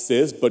 verse 8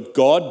 says, but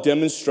God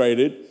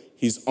demonstrated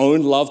his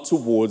own love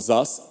towards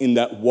us in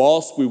that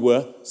whilst we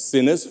were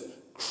sinners,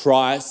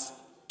 Christ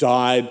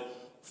died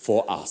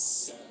for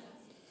us.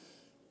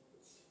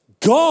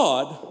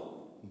 God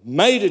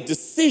made a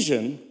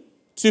decision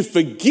to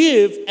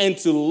forgive and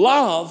to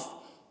love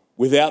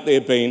without there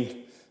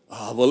being,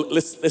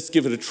 let's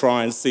give it a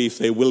try and see if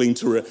they're willing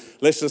to,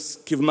 let's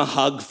just give them a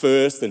hug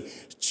first and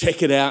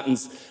check it out and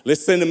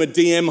let's send them a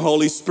DM,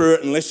 Holy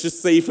Spirit, and let's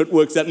just see if it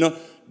works out. No,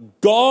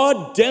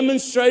 God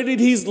demonstrated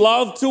his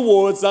love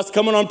towards us.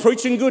 Come on, I'm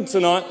preaching good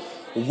tonight.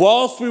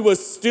 Whilst we were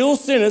still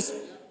sinners,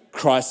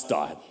 Christ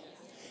died.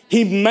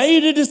 He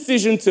made a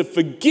decision to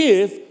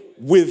forgive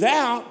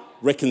without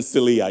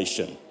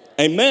reconciliation.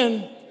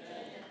 Amen.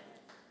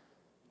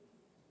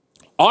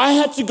 I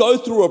had to go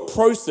through a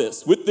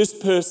process with this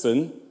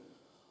person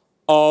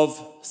of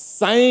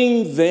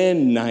saying their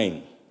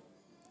name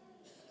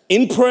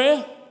in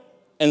prayer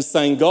and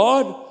saying,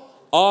 God,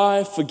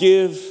 I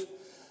forgive,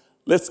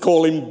 let's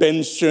call him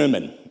Ben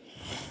Sherman.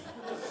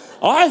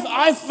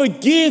 I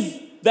forgive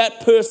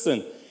that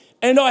person.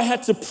 And I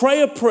had to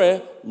pray a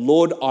prayer,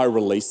 Lord, I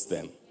release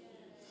them.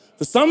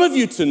 For some of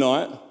you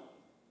tonight,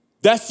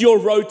 that's your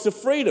road to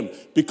freedom.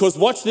 Because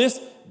watch this,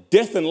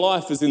 death and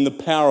life is in the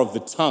power of the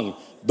tongue.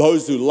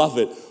 Those who love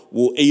it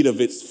will eat of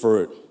its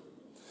fruit.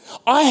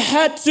 I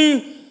had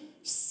to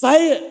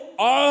say it.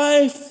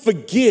 I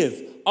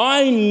forgive.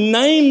 I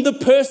name the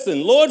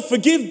person. Lord,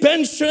 forgive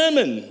Ben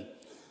Sherman.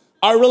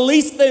 I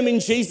release them in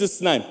Jesus'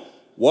 name.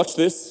 Watch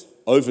this.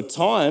 Over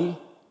time,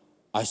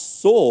 I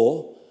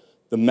saw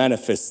the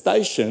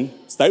manifestation,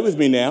 stay with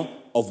me now,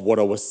 of what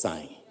I was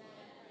saying.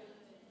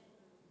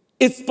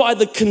 It's by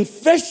the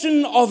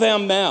confession of our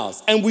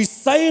mouths, and we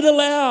say it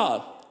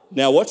aloud.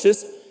 Now watch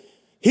this.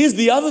 Here's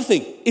the other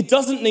thing. It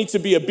doesn't need to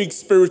be a big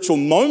spiritual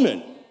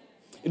moment.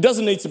 It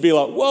doesn't need to be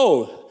like,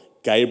 whoa,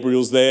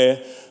 Gabriel's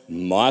there,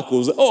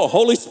 Michael's, oh,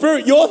 Holy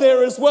Spirit, you're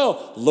there as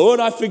well. Lord,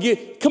 I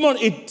forgive. Come on,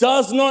 it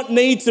does not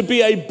need to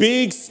be a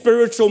big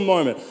spiritual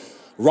moment.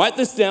 Write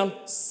this down.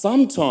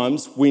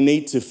 Sometimes we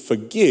need to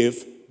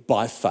forgive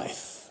by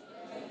faith.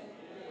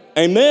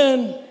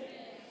 Amen.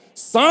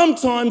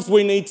 Sometimes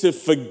we need to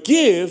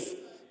forgive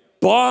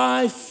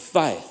by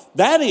faith.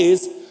 That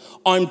is,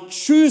 I'm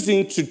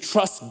choosing to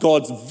trust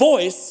God's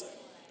voice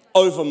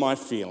over my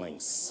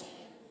feelings.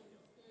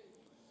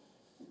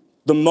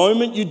 The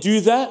moment you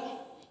do that,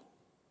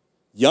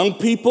 young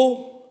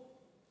people,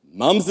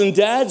 mums and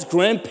dads,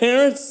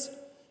 grandparents,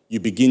 you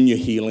begin your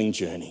healing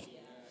journey.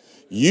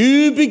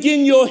 You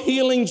begin your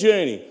healing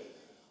journey.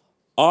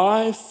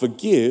 I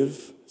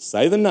forgive,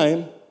 say the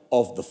name,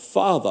 of the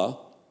father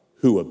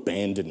who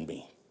abandoned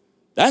me.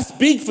 That's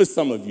big for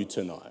some of you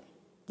tonight.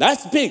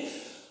 That's big.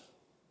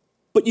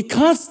 But you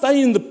can't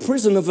stay in the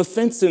prison of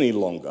offense any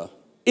longer.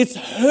 It's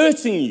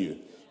hurting you.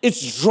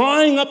 It's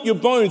drying up your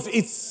bones.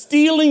 It's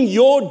stealing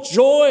your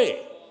joy.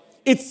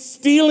 It's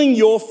stealing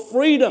your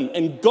freedom.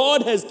 And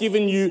God has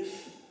given you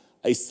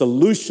a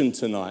solution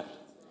tonight.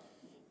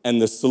 And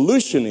the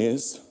solution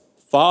is,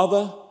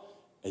 Father,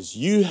 as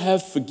you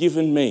have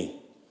forgiven me,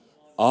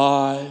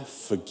 I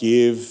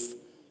forgive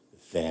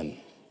them.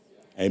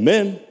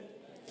 Amen.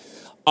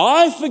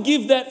 I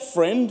forgive that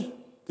friend,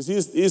 because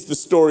here's the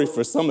story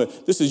for some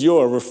of this is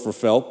your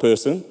Raphael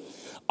person.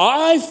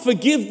 I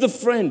forgive the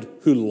friend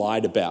who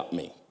lied about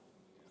me.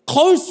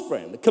 Close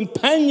friend, a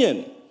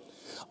companion.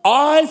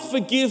 I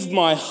forgive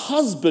my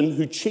husband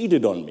who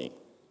cheated on me.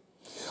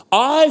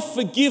 I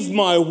forgive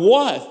my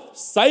wife,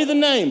 say the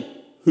name,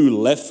 who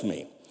left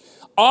me.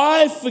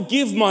 I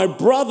forgive my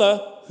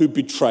brother who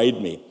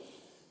betrayed me.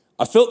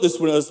 I felt this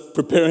when I was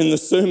preparing the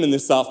sermon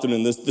this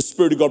afternoon. The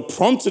Spirit of God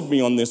prompted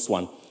me on this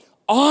one.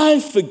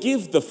 I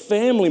forgive the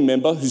family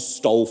member who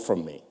stole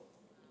from me.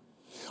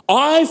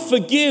 I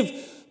forgive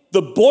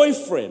the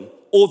boyfriend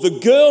or the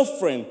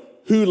girlfriend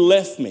who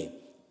left me.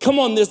 Come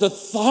on, there's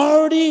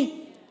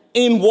authority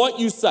in what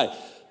you say,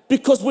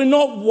 because we're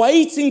not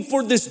waiting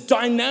for this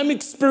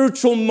dynamic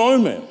spiritual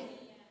moment.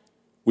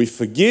 We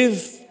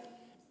forgive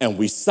and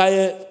we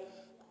say it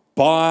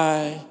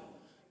by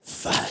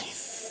faith.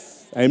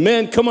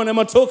 Amen. Come on, am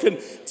I talking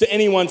to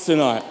anyone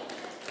tonight?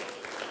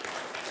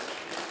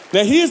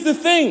 Now, here's the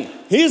thing.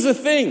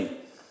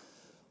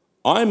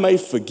 I may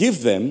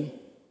forgive them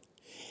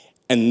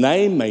and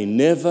they may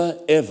never,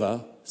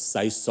 ever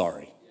say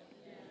sorry.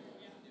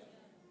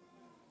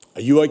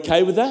 Are you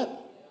okay with that?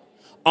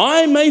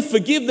 I may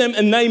forgive them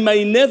and they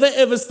may never,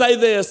 ever say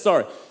they are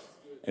sorry.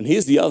 And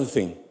here's the other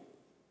thing.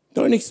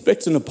 Don't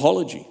expect an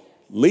apology.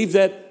 Leave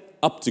that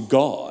up to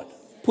God.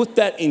 Put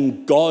that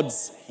in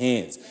God's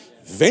hands.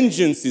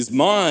 Vengeance is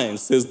mine,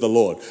 says the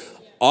Lord.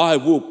 I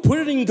will put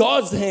it in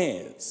God's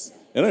hands.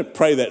 Now, don't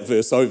pray that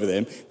verse over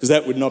them, because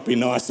that would not be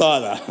nice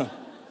either.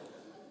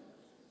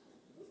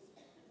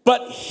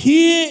 But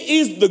here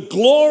is the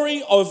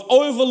glory of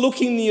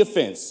overlooking the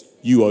offense.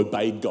 You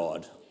obeyed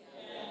God.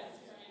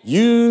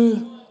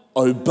 You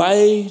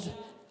obeyed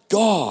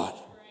God.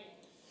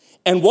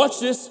 And watch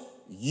this.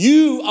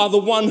 You are the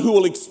one who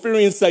will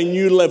experience a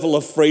new level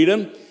of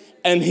freedom.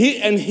 And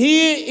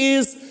here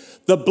is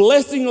the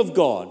blessing of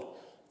God.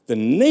 The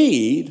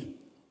need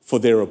for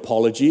their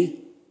apology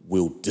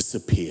will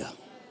disappear.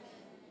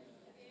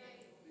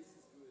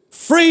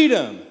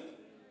 Freedom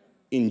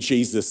in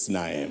Jesus'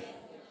 name.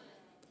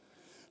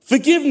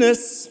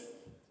 Forgiveness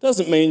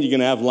doesn't mean you're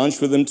going to have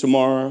lunch with them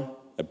tomorrow.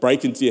 They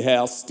break into your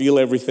house, steal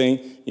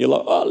everything. You're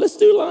like, oh, let's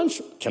do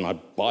lunch. Can I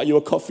buy you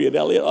a coffee at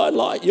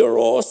Elliot? You're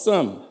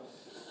awesome.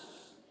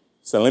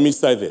 So let me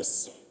say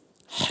this.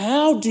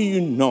 How do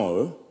you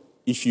know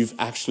if you've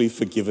actually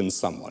forgiven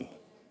someone?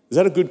 Is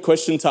that a good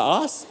question to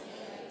ask?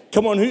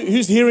 Come on,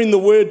 who's hearing the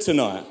word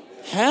tonight?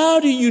 How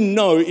do you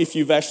know if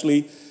you've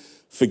actually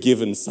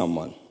forgiven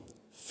someone?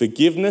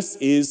 Forgiveness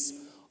is,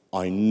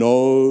 I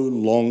no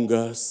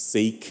longer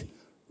seek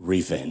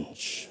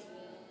revenge.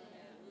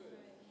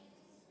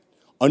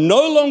 I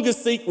no longer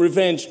seek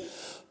revenge.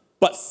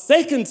 But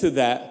second to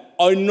that,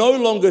 I no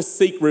longer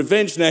seek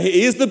revenge. Now,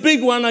 here's the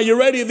big one. Are you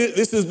ready?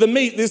 This is the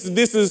meat. This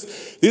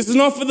is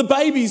not for the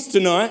babies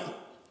tonight.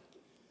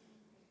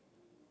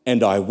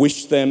 And I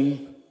wish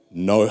them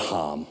no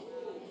harm.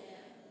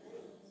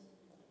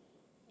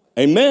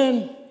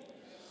 Amen.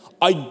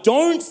 I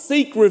don't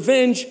seek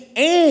revenge,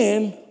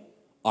 and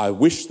I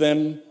wish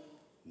them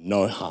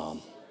no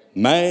harm.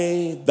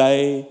 May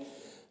they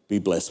be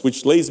blessed.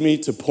 Which leads me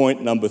to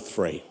point number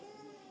 3.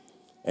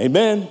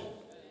 Amen.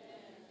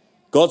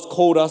 God's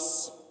called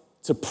us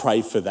to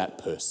pray for that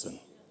person.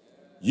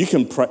 You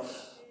can pray.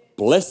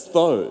 Bless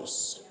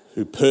those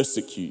who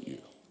persecute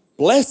you.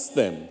 Bless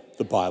them,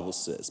 the Bible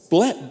says.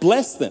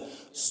 Bless them.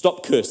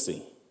 Stop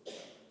cursing.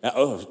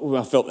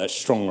 I felt that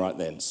strong right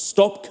then.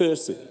 Stop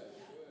cursing.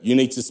 You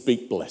need to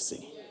speak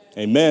blessing.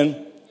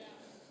 Amen.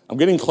 I'm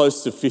getting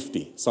close to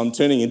 50, so I'm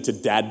turning into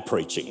dad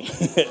preaching.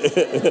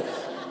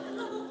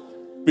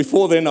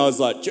 Before then, I was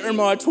like,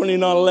 Jeremiah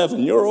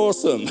 29:11, you're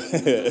awesome.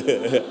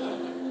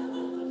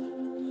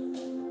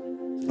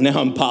 Now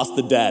I'm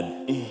Pastor Dad.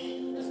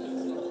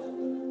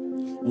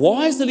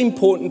 Why is it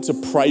important to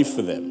pray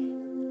for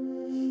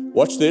them?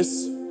 Watch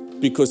this,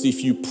 because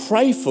if you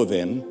pray for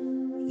them,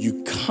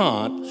 you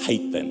can't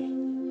hate them.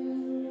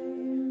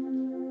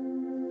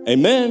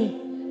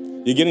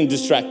 Amen. You're getting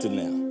distracted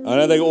now. I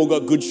know they all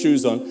got good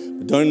shoes on,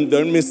 but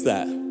don't miss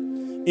that.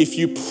 If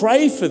you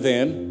pray for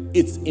them,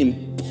 it's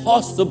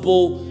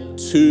impossible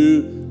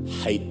to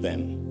hate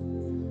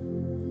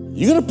them.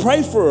 You got to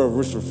pray for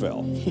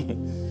Arithrophel.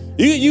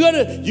 you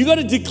got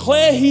to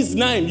declare his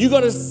name. You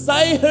got to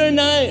say her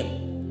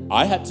name.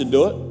 I had to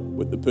do it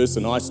with the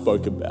person I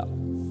spoke about.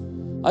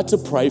 I had to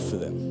pray for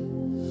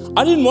them.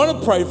 I didn't want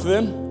to pray for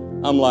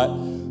them. I'm like,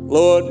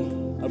 Lord,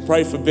 I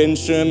pray for Ben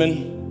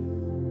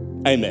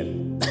Sherman.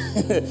 Amen.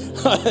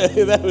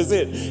 That was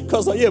it.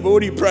 Because like, yeah, but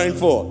what are you praying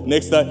for?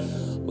 Next day,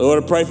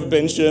 Lord, I pray for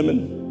Ben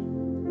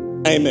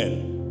Sherman.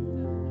 Amen.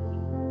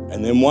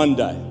 And then one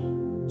day,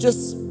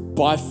 just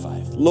by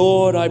faith,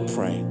 Lord, I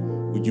pray,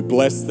 would you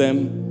bless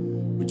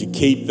them? Would you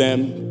keep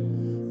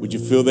them? Would you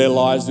fill their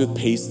lives with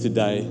peace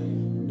today?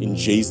 In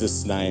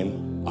Jesus'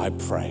 name, I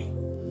pray.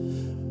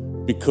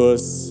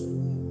 Because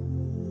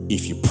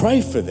if you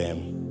pray for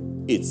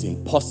them, it's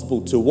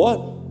impossible to what?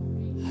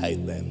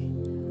 Hate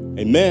them.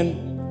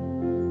 Amen.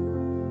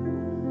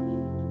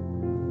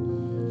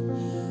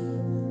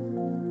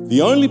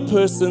 The only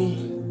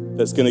person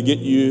that's going to get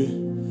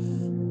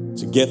you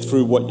to get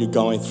through what you're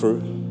going through,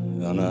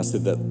 and I know I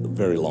said that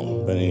very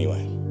long, but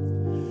anyway,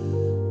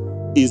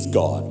 is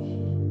God.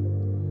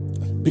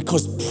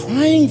 Because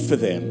praying for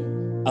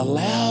them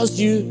allows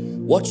you,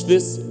 watch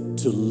this,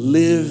 to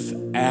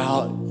live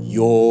out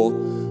your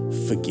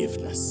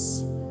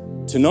forgiveness.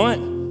 Tonight,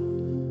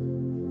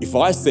 if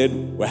I said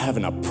we're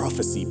having a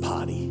prophecy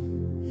party,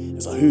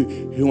 it's like,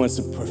 who wants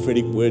a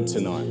prophetic word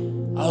tonight?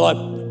 I like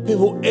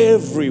people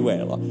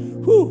everywhere, like,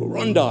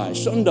 Rondai,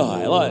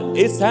 Shondai, like,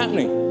 it's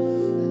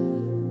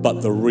happening.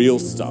 But the real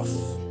stuff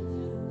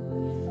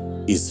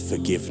is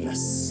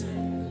forgiveness,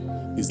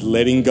 is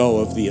letting go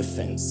of the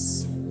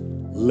offense,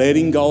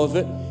 letting go of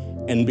it,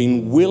 and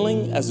being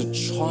willing as a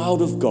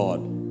child of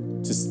God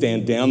to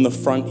stand down the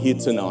front here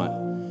tonight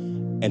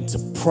and to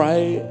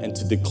pray and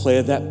to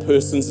declare that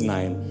person's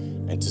name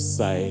and to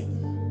say,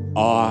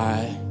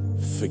 I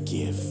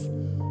forgive.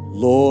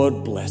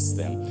 Lord, bless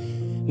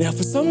them. Now,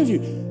 for some of you,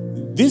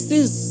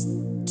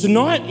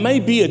 tonight may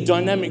be a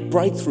dynamic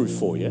breakthrough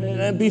for you, and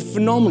it'd be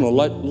phenomenal.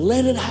 Like,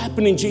 let it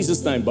happen in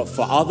Jesus' name. But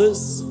for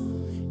others,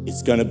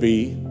 it's going to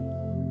be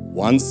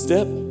one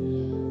step,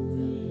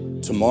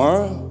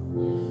 tomorrow,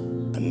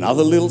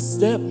 another little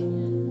step.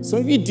 Some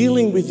of you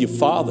dealing with your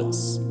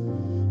fathers,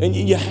 and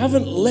you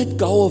haven't let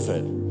go of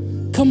it.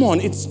 Come on,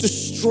 it's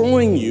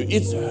destroying you.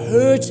 It's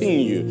hurting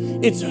you.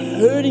 It's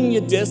hurting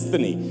your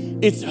destiny.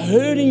 It's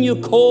hurting your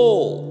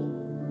call.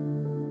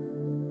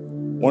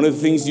 One of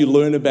the things you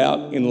learn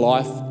about in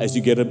life as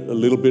you get a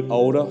little bit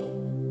older,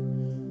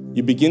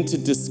 you begin to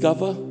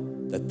discover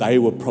that they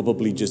were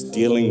probably just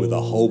dealing with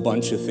a whole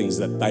bunch of things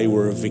that they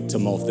were a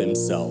victim of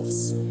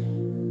themselves.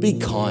 Be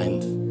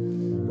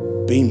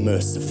kind, be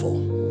merciful,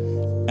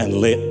 and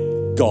let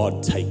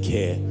God take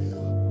care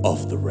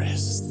of the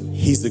rest.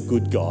 He's a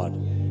good God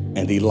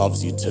and he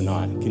loves you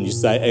tonight. Can you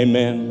say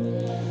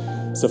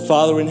amen? So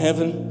Father in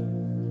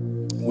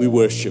heaven, we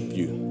worship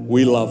you.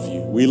 We love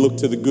you. We look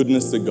to the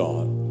goodness of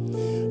God.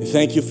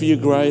 Thank you for your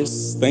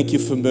grace. Thank you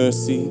for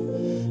mercy.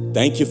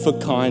 Thank you for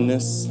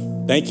kindness.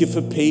 Thank you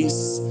for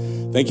peace.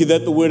 Thank you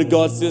that the word of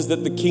God says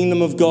that the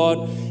kingdom of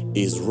God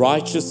is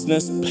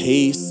righteousness,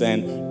 peace,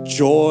 and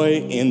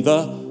joy in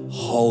the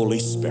Holy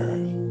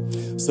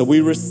Spirit. So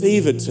we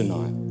receive it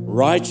tonight.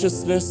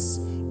 Righteousness,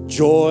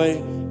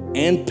 joy,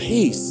 and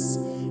peace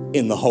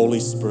in the Holy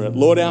Spirit.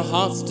 Lord, our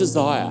heart's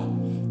desire.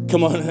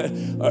 Come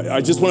on,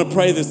 I just want to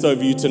pray this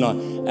over you tonight.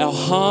 Our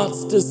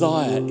heart's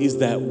desire is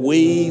that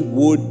we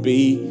would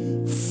be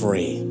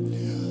free.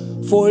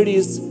 For it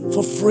is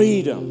for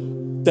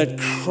freedom that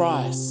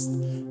Christ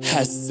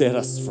has set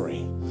us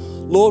free.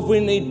 Lord, we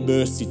need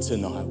mercy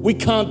tonight. We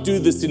can't do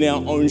this in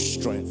our own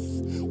strength.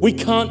 We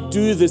can't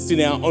do this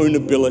in our own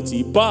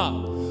ability,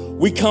 but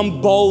we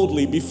come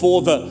boldly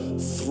before the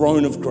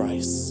throne of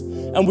grace.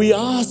 And we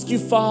ask you,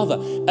 Father,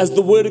 as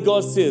the word of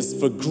God says,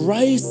 for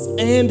grace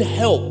and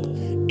help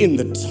in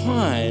the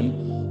time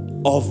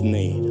of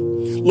need.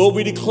 Lord,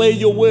 we declare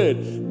your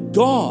word.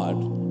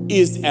 God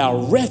is our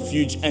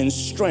refuge and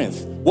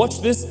strength.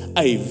 Watch this,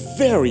 a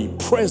very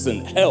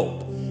present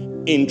help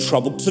in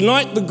trouble.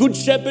 Tonight, the Good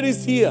Shepherd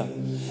is here,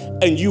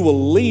 and you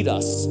will lead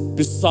us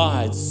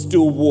beside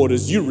still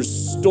waters. You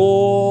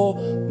restore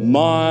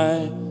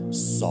my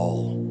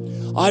soul.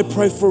 I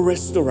pray for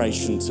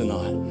restoration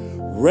tonight.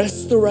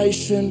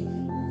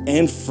 Restoration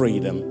and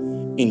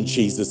freedom in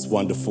Jesus'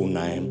 wonderful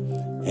name.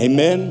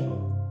 Amen.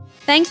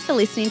 Thanks for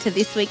listening to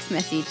this week's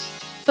message.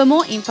 For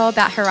more info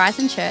about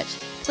Horizon Church,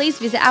 please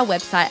visit our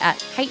website at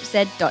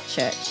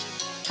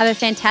hz.church. Have a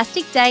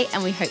fantastic day,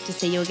 and we hope to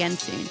see you again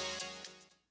soon.